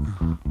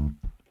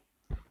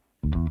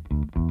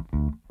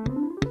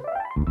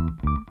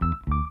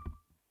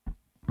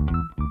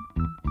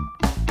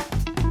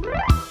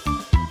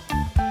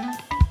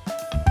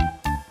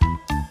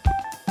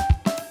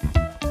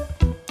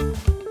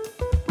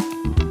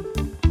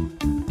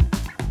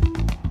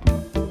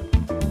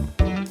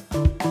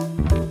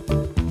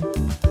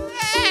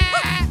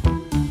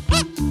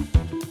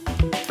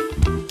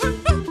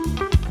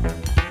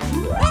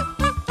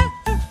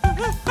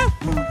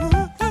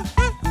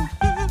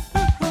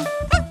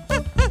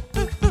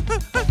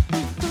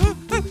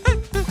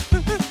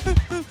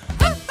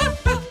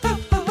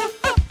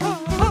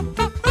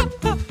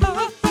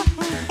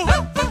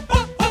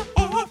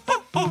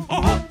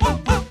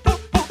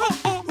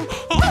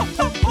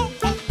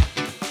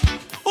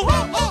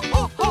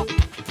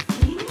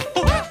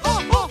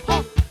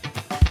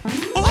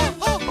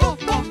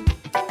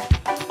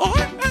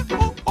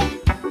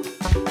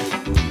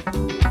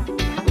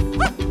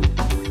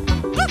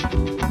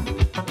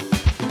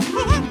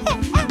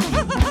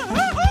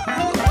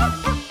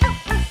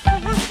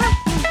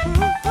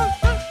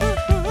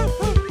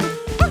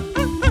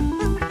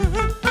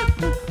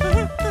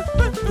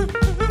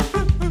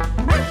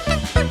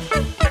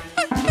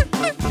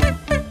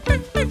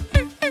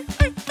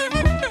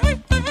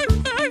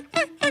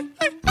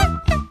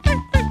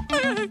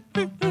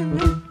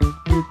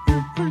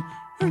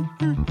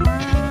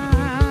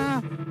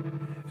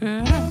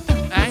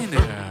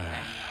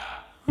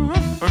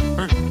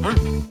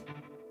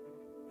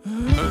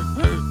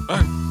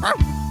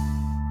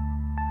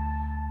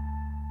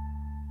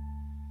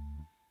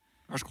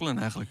 Waar is Colin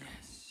eigenlijk?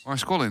 Waar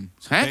is Colin?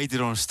 Hè? Beter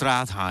door een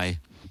straathaai.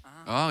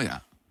 Oh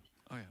ja.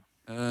 Oh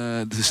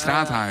ja. De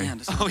straathaai. Ja,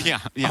 dus- Oh ja.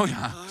 Oh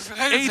ja.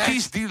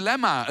 Ethisch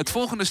dilemma. Het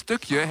volgende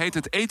stukje heet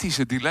het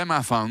ethische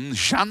dilemma van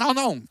Jean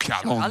Oké,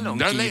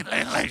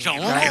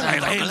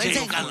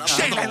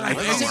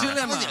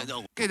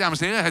 dames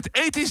en heren, het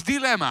ethisch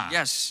dilemma.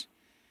 Yes.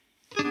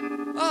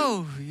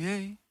 Oh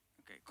jee.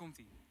 Oké,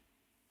 komt-ie.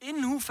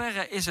 In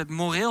hoeverre is het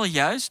moreel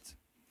juist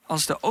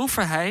als de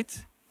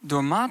overheid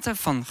door mate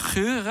van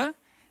geuren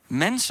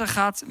mensen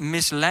gaat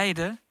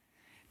misleiden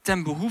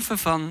ten behoeve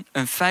van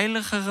een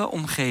veiligere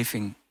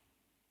omgeving?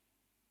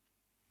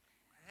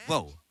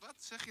 Wow. Wat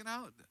zeg je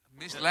nou?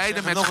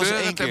 Misleiden Zeg met het nog eens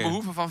geuren één ten keer.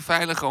 behoeve van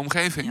veilige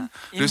omgeving. Ja.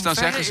 In Dus dan hoeverre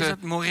zeggen ze... is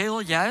het moreel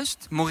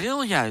juist?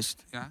 Moreel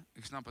juist. Ja,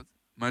 ik snap het.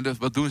 Maar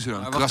wat doen ze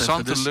dan? Maar wacht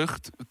Krassante even, dus-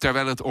 lucht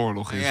terwijl het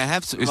oorlog Je is.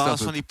 hebt Is wel dat eens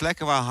van het? die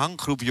plekken waar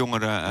hanggroep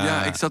jongeren...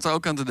 Ja, ik zat er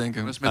ook aan te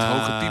denken. Dat is met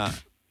hoge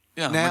piep.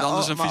 Ja, Nee, maar dan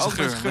dus oh, een maar vieze ook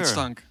met geur, geur. met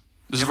stank. Dus Ja,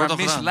 het maar wordt al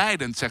gedaan.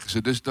 misleidend, zeggen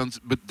ze. Dus dan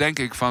denk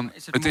ik van,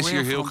 Is het is hier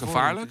moreel heel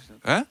gevaarlijk.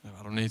 verantwoordelijk, Hè? Ja,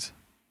 waarom niet?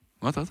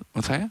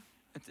 Wat zei je?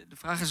 De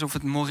vraag is of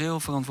het moreel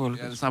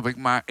verantwoordelijk Ja, dat is. snap ik.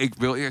 Maar ik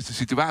wil eerst de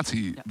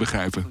situatie Ja.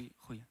 begrijpen.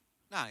 Goeie.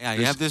 Nou ja, je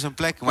Dus- hebt dus een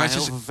plek Maar waar ze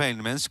heel z- veel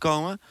vervelende mensen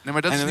komen. Nee,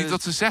 maar dat En is dan niet is-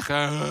 wat ze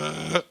zeggen.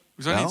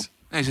 Hoezo Wel? niet?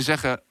 Nee, ze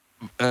zeggen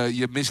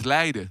je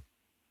misleiden.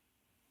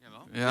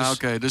 Ja, Dus-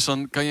 oké. Dus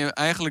dan kan je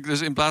eigenlijk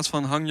dus in plaats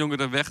van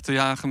hangjongeren weg te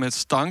jagen met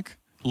stank,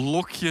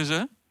 lok je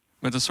ze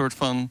met een soort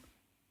van...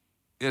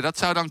 Ja, dat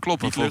zou dan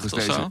kloppen Wietlucht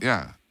volgens of deze. zo?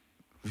 Ja,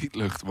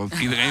 wietlucht. Want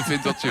iedereen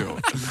vindt dat chill.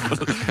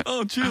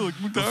 Oh, chill, ik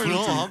moet daar Vooral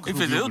naartoe. hanggroep Ik vind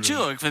het heel jongeren.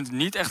 chill. Ik vind het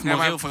niet echt Nee,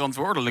 maar- moreel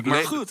verantwoordelijk. Maar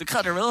Nee. goed, ik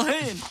ga er wel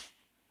heen.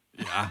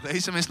 Ja.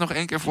 Lees hem eens nog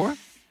één keer voor.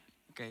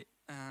 Oké,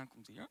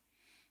 komt hier.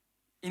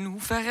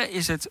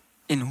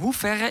 In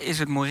hoeverre is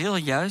het moreel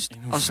juist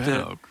In als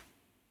hoeverre de, ook.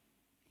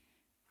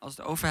 als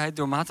de overheid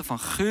door mate van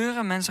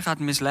geuren mensen gaat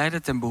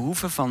misleiden ten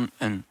behoeve van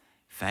een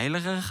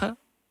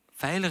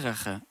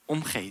veiligere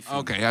omgeving?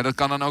 Oké, ja, dat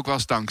kan dan ook wel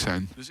stank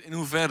zijn. Dus in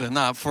hoeverre?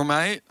 Nou, voor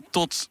mij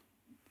tot...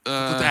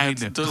 het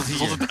einde. Tot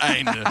het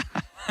einde.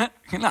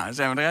 Nou, dan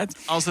zijn we eruit.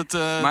 Als het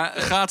Maar,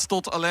 gaat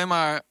tot alleen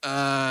maar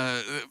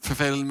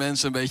vervelende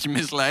mensen een beetje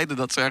misleiden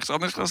dat ze ergens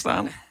anders gaan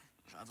staan.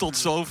 Tot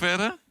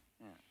zoverre.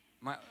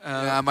 Maar,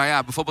 Ja, maar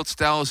ja, bijvoorbeeld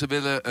stel ze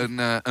willen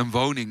een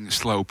woning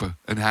slopen,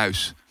 een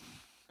huis.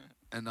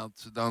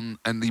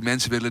 En die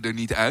mensen willen er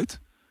niet uit.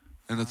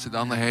 En dat ze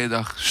dan de hele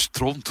dag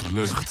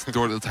strontlucht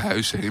door dat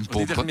huis heen Niet echt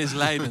pompen.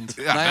 misleidend.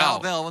 Ja, nou ja,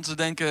 wel. wel, want ze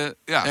denken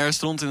Ja. er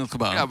stond in het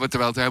gebouw. Ja, maar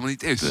terwijl het helemaal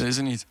niet is. Dat is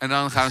er niet. En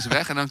dan gaan ze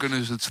weg en dan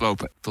kunnen ze het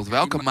slopen. Tot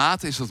welke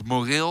mate is dat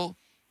moreel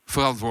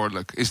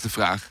verantwoordelijk, is de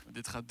vraag.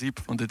 Dit gaat diep,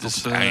 want dit Tot is...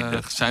 het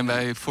einde. zijn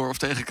wij voor of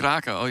tegen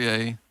kraken? Oh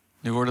jee,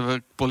 nu worden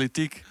we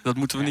politiek. Dat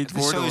moeten we niet Het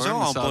is worden, sowieso hoor.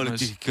 al met een Samus.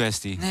 politieke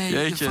kwestie. nee,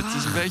 Jeetje, de het is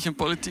een vraag- beetje een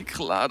politiek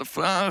geladen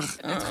vraag.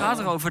 Het gaat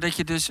erover dat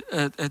je dus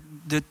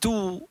de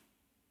tool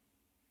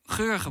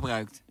geur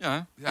gebruikt.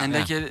 Ja, Ja, en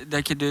ja.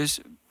 dat je dus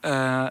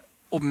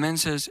op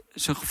mensen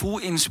zijn gevoel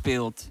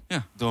inspeelt.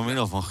 Door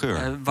middel van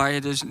geur. Waar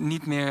je dus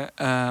niet meer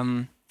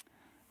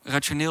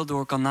rationeel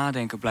door kan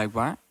nadenken,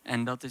 blijkbaar.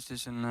 En dat is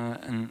dus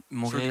een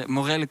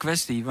morele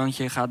kwestie. Want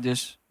je gaat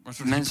dus maar een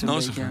soort mensen een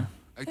hypnosegeur.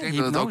 beetje... ik denk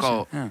dat het ook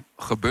al Ja.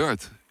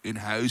 gebeurt in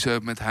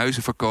huizen, met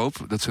huizenverkoop.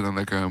 Dat ze dan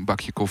lekker een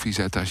bakje koffie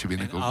zetten als je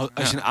binnenkomt.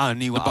 Als je een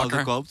nieuwe De bakker.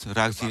 auto koopt,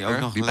 ruikt hij ook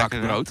nog die lekker.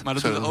 bakt brood. Maar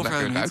dat doet de zodat het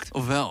overheid lekker niet,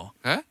 of wel?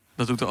 Hè?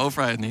 Dat doet de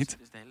overheid niet.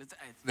 Dus de hele tijd.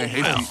 Nee,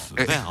 heeft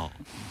hij. Wel.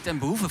 Ten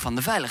behoeve van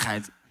de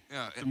veiligheid.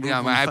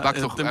 Ja, maar hij bakt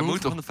toch. Ten Hij moet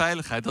behoeve toch. van de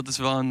veiligheid, dat is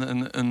wel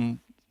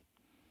een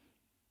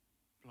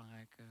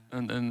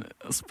Belangrijk.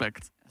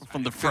 aspect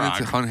van de Ik vind vraag.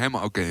 het gewoon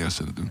helemaal oké als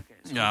ze dat doen.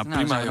 Ja, Nou,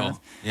 prima zijn we joh. het.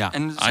 Ja.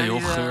 En Ah, zijn joh,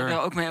 jullie geur. er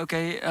ook mee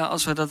oké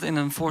als we dat in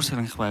een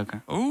voorstelling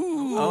gebruiken?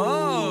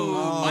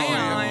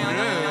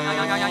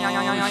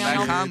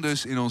 Wij gaan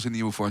dus in onze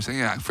nieuwe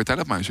voorstelling. Ja, vertel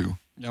het maar eens, joh.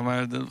 Ja,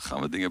 maar dan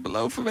gaan we dingen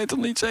beloven. Weet toch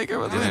niet zeker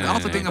wat We gaan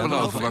altijd dingen dat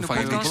beloven in de waarvan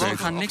je niet podcast, we weet.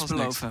 gaan niks Alvast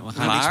niks. beloven. We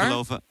gaan Maar- niks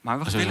beloven. Maar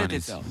we Sowieso willen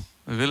niet. dit wel.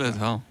 We willen het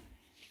wel.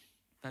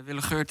 Wij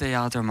willen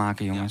geurtheater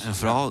maken, jongens. En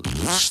vooral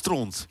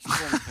stront.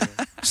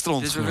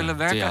 Stront. Dus we willen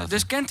werken. theater.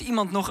 Dus kent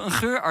iemand nog een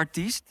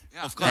geurartiest?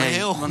 Of kan je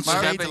heel goed want we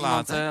hebben scheten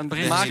iemand laten. een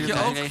bericht Maak gestuurd, je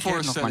hij ook reageert nog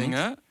maar niet.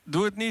 voorstellingen?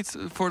 Doe het niet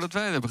voordat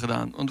wij het hebben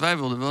gedaan. Want wij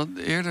wilden wel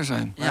eerder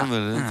zijn. Ja. We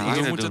willen het Ja, eerder We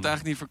moeten doen. het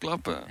eigenlijk niet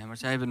verklappen. Ja, maar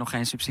zij hebben nog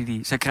geen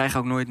subsidie. Zij krijgen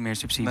ook nooit meer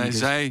subsidie. Nee, dus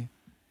zij.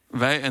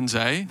 Wij en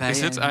zij. wij Is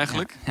dit en-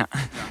 eigenlijk? Ja.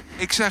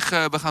 Ik zeg,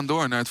 we gaan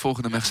door naar het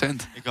volgende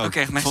Megcent. Ik ook. Oké,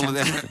 Ik vond het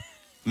echt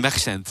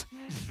Megcent.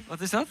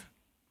 Wat is dat?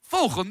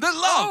 Volgende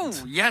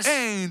land! Oh, yes!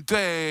 1,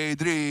 2,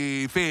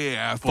 3,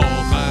 4.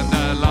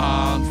 Volgende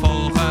land,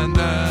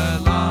 volgende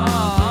land.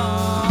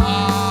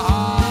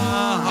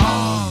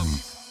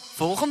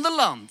 Volgende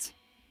land.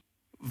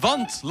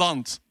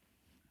 Wandland.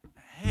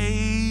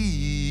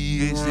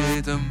 Hey, is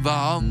dit een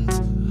wand?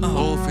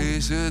 Of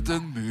is het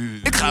een muur?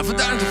 Ik ga even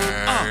daar naartoe.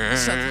 Er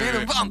staat weer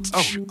een wand. Oh,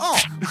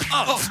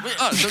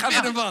 Er staat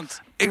weer een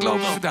wand. ik loop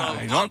even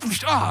daarheen, hoor.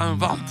 Een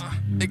wand.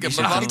 Ik heb Ik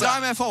mijn wand draai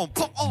aan. me even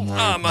om.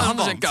 Mijn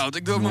handen zijn koud.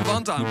 Ik doe mijn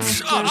wand aan. Er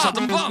staat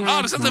een wand.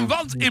 er zit een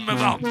wand in mijn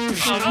wand.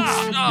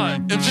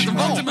 Er zit een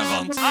wand in mijn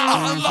wand.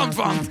 Een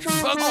landwand.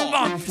 Wat een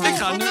wand. Ik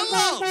ga nu...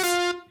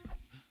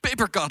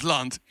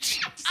 Peperkatland.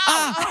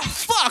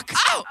 Fuck!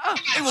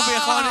 Ik wil weer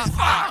gewoon...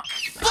 Fuck!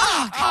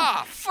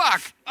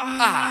 Fuck!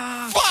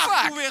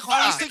 Ik wil weer gewoon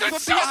een stukje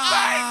papier.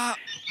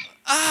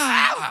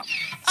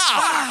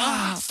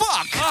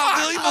 Fuck!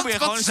 Wil iemand weer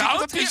gewoon een stukje zout?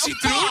 papier?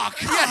 Citroen?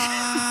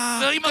 Fuck!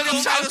 Wil iemand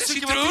nog zout en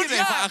citroen?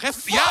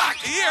 Ja,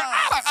 hier.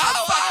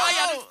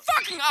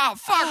 Fucking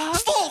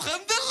fuck!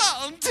 Volgende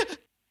land!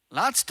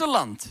 Laatste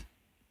land.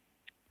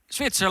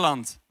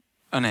 Zwitserland.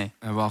 Oh nee,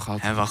 Hebben we al gehad.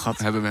 hebben we al gehad.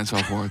 Hebben mensen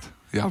al gehoord.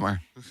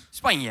 Jammer.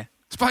 Spanje.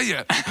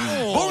 Spanje.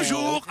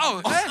 Bonjour. Oh,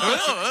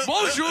 hè?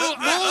 Bonjour.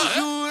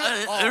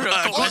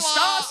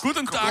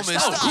 Guten Tag.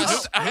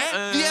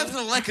 Wie heeft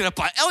een lekkere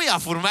paella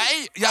voor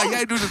mij? Ja,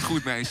 jij doet het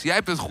goed, meis. Jij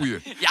hebt het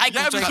goede. Ja, ik Jij hebt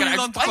kom een zeker goede uit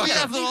land te Spanje. Je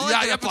pakken. hebt een Ja,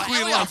 lekkere je hebt een goede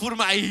paella land. voor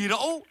mij hier.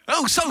 Oh,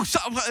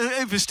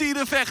 Even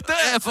stieren vechten.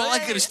 even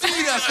lekkere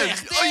stieren.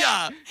 Oh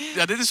ja.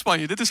 Ja, dit is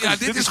Spanje. Dit is goed. Ja,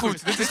 dit is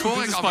goed. Dit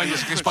hoor ik al Spanje.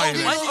 eens in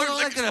Spanje. Een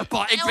lekkere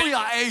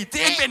paella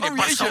eten. Ik ben in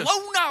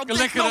Barcelona op dit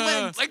Lekkere,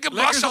 moment. Lekker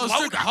lekker zo'n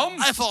Barcelona. stuk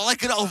ham. Even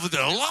lekker over de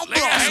land.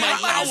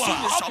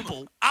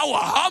 Oude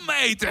ham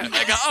eten.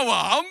 Lekker oude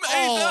ham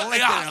eten. Oh,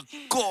 lekker.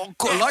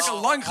 Lekker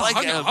lang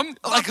gehangen ham.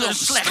 Lekker op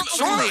slecht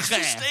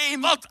zonliggen.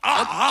 Wat?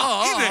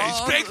 Iedereen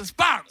spreekt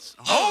Spaans.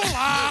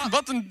 Hola.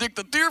 Wat een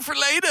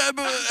dictatuurverleden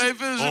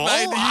hebben ze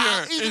beiden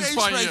hier in Iedereen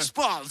Spanje. spreekt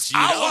Spaans hier.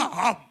 Oude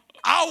ham.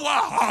 Oude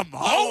ham.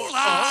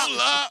 Hola.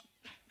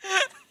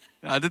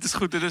 Ja, dit is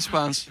goed. Dit is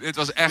Spaans. Dit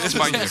was echt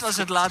Spanje. Dit was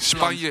het laatste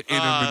Spanje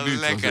in een minuut.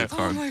 was lekker. dit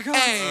gewoon.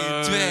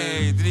 1,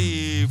 2,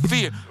 3,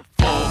 4.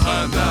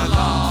 Volgende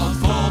land,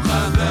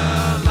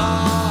 volgende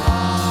land.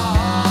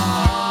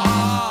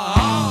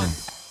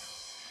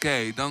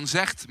 Oké, dan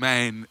zegt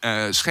mijn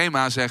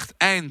schema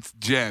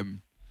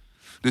eindjam.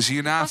 Dus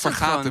hierna Was het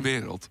vergaat gewoon? de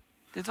wereld.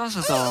 Dit was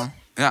het al.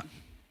 Ja.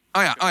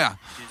 Oh ja, oh ja.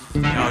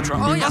 Oh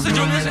ja,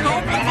 jongens.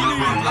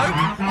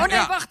 Oh nee,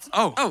 Ja. wacht.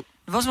 Oh,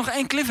 Er was nog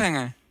één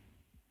cliffhanger.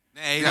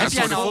 Nee, Ja, dat dat is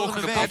is voor voor de de volgende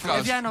volgende week. podcast.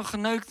 Heb jij nog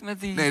geneukt met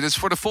die... nee, dat is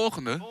voor de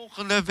volgende.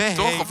 Volgende week.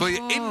 Toch? Of wil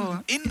je Oh.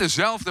 in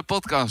dezelfde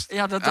podcast?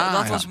 Ja, dat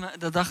Ah, was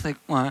dat dacht ik.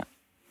 Maar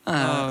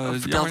vertel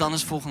jammer. het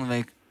anders volgende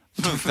week.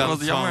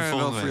 Wat jammer wel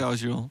volgende voor jou,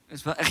 Jules. Het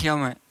is wel echt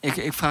jammer.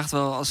 Ik vraag het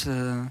wel als...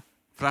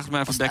 Vraag het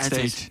mij even als het uit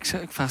backstage. is.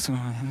 Ik vraag het nog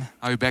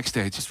Hou je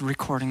backstage. als de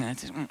recording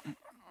uit is.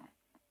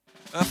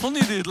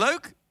 Vonden jullie het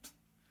leuk?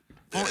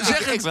 Zeg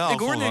ik het, wel, ik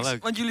hoor vond wel niks,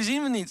 leuk. want jullie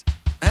zien me niet.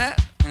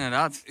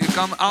 Inderdaad. Je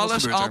kan alles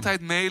gebeurt er?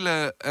 altijd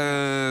mailen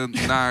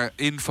naar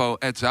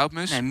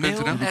info@zoutmus.nl. Nee,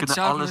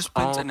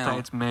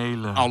 mail@zoutmus.nl.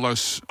 mailen.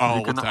 Alles We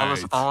kunnen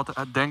alles altijd.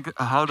 altijd denken.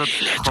 Hou dat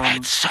gewoon.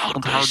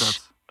 Onthoud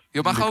dat.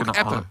 Je mag We ook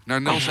kunnen appen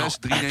naar 06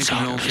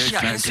 390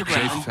 Ja, Instagram.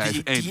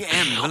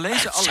 75551. DM. We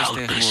lezen alles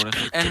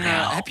tegenwoordig. En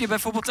heb je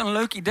bijvoorbeeld een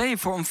leuk idee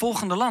voor een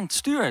volgende land?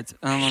 Stuur het.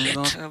 En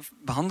dan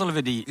behandelen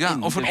we die. Ja,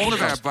 in of een de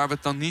onderwerp podcast. waar we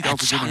het dan niet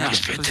over kunnen Ja, hebben.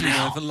 precies.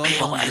 Even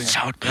landbehandeling. Of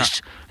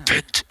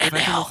heb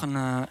je nog een...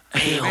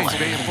 Mees,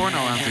 ben je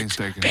porno aan het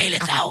insteken?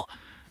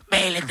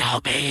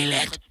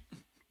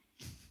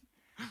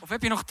 Of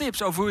heb je nog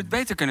tips over hoe we het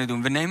beter kunnen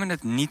doen? We nemen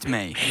het niet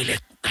mee.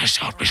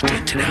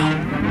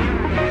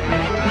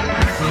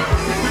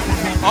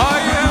 I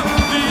am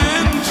the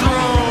intro.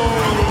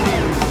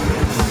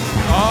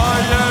 I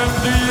am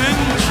the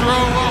intro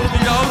of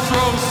the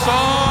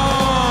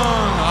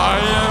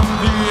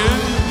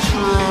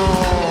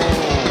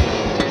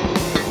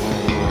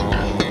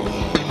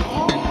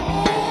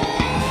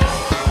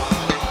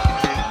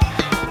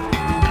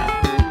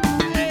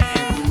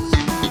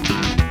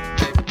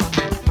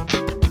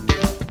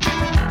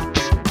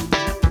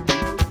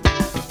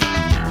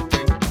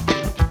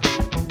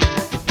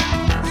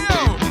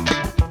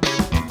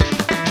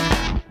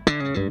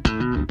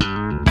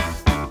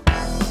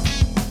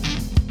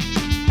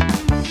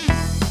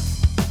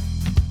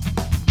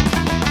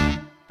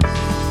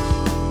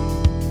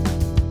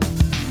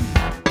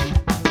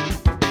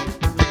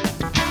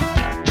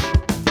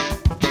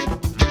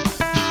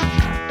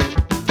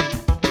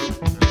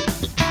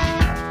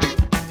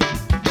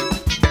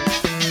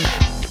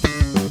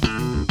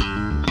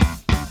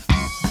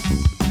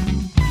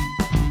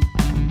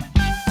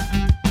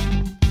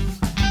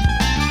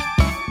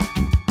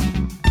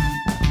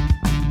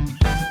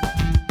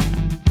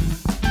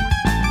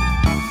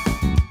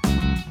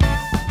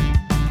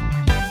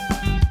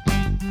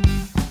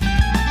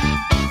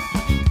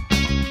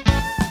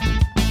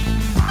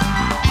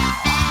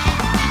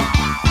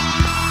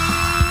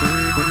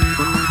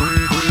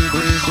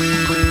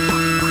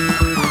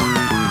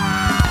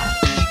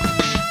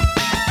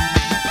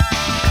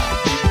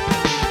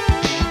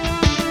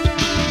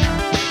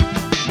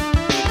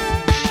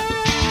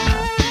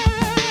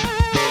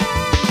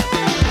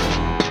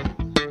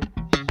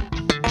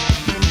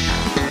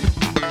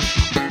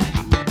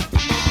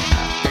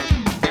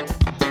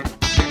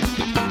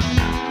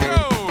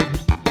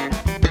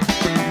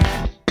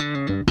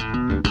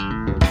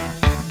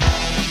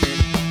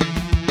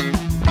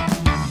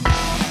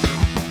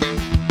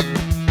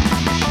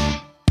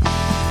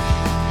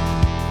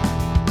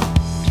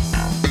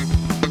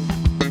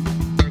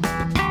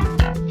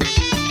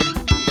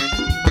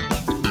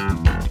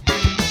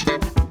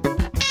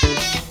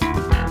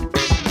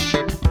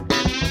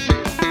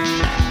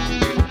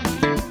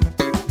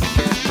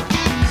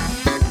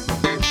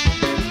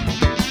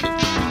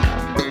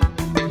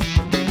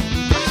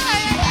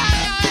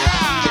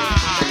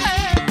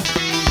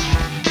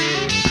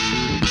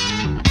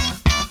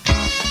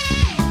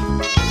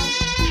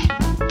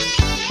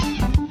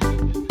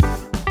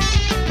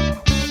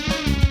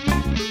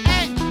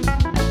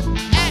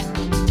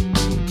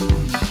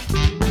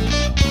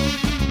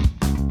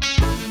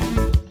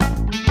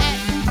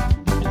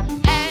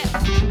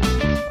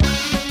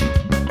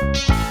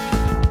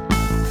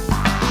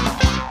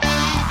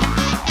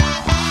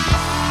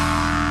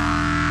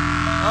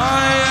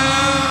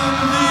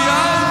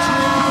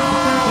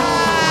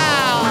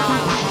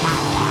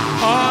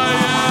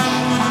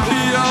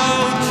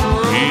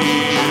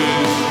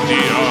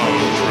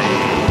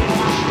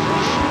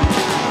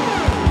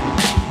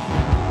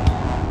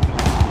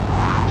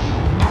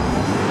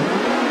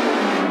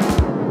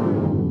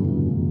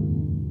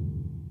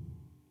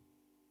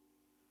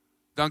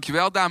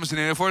Dankjewel, dames en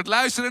heren, voor het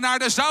luisteren naar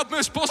de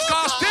Zoutmus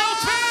Podcast deel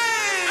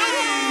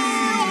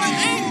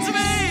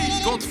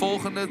 2! Tot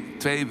volgende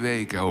 2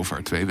 weken,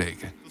 over 2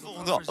 weken.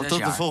 Tot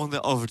de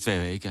volgende over 2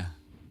 weken.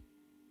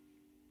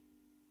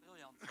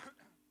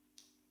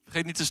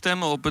 Vergeet niet te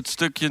stemmen op het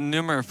stukje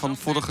nummer van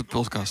vorige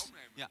podcast.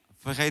 Ja,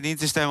 vergeet niet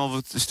te stemmen op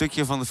het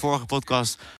stukje van de vorige podcast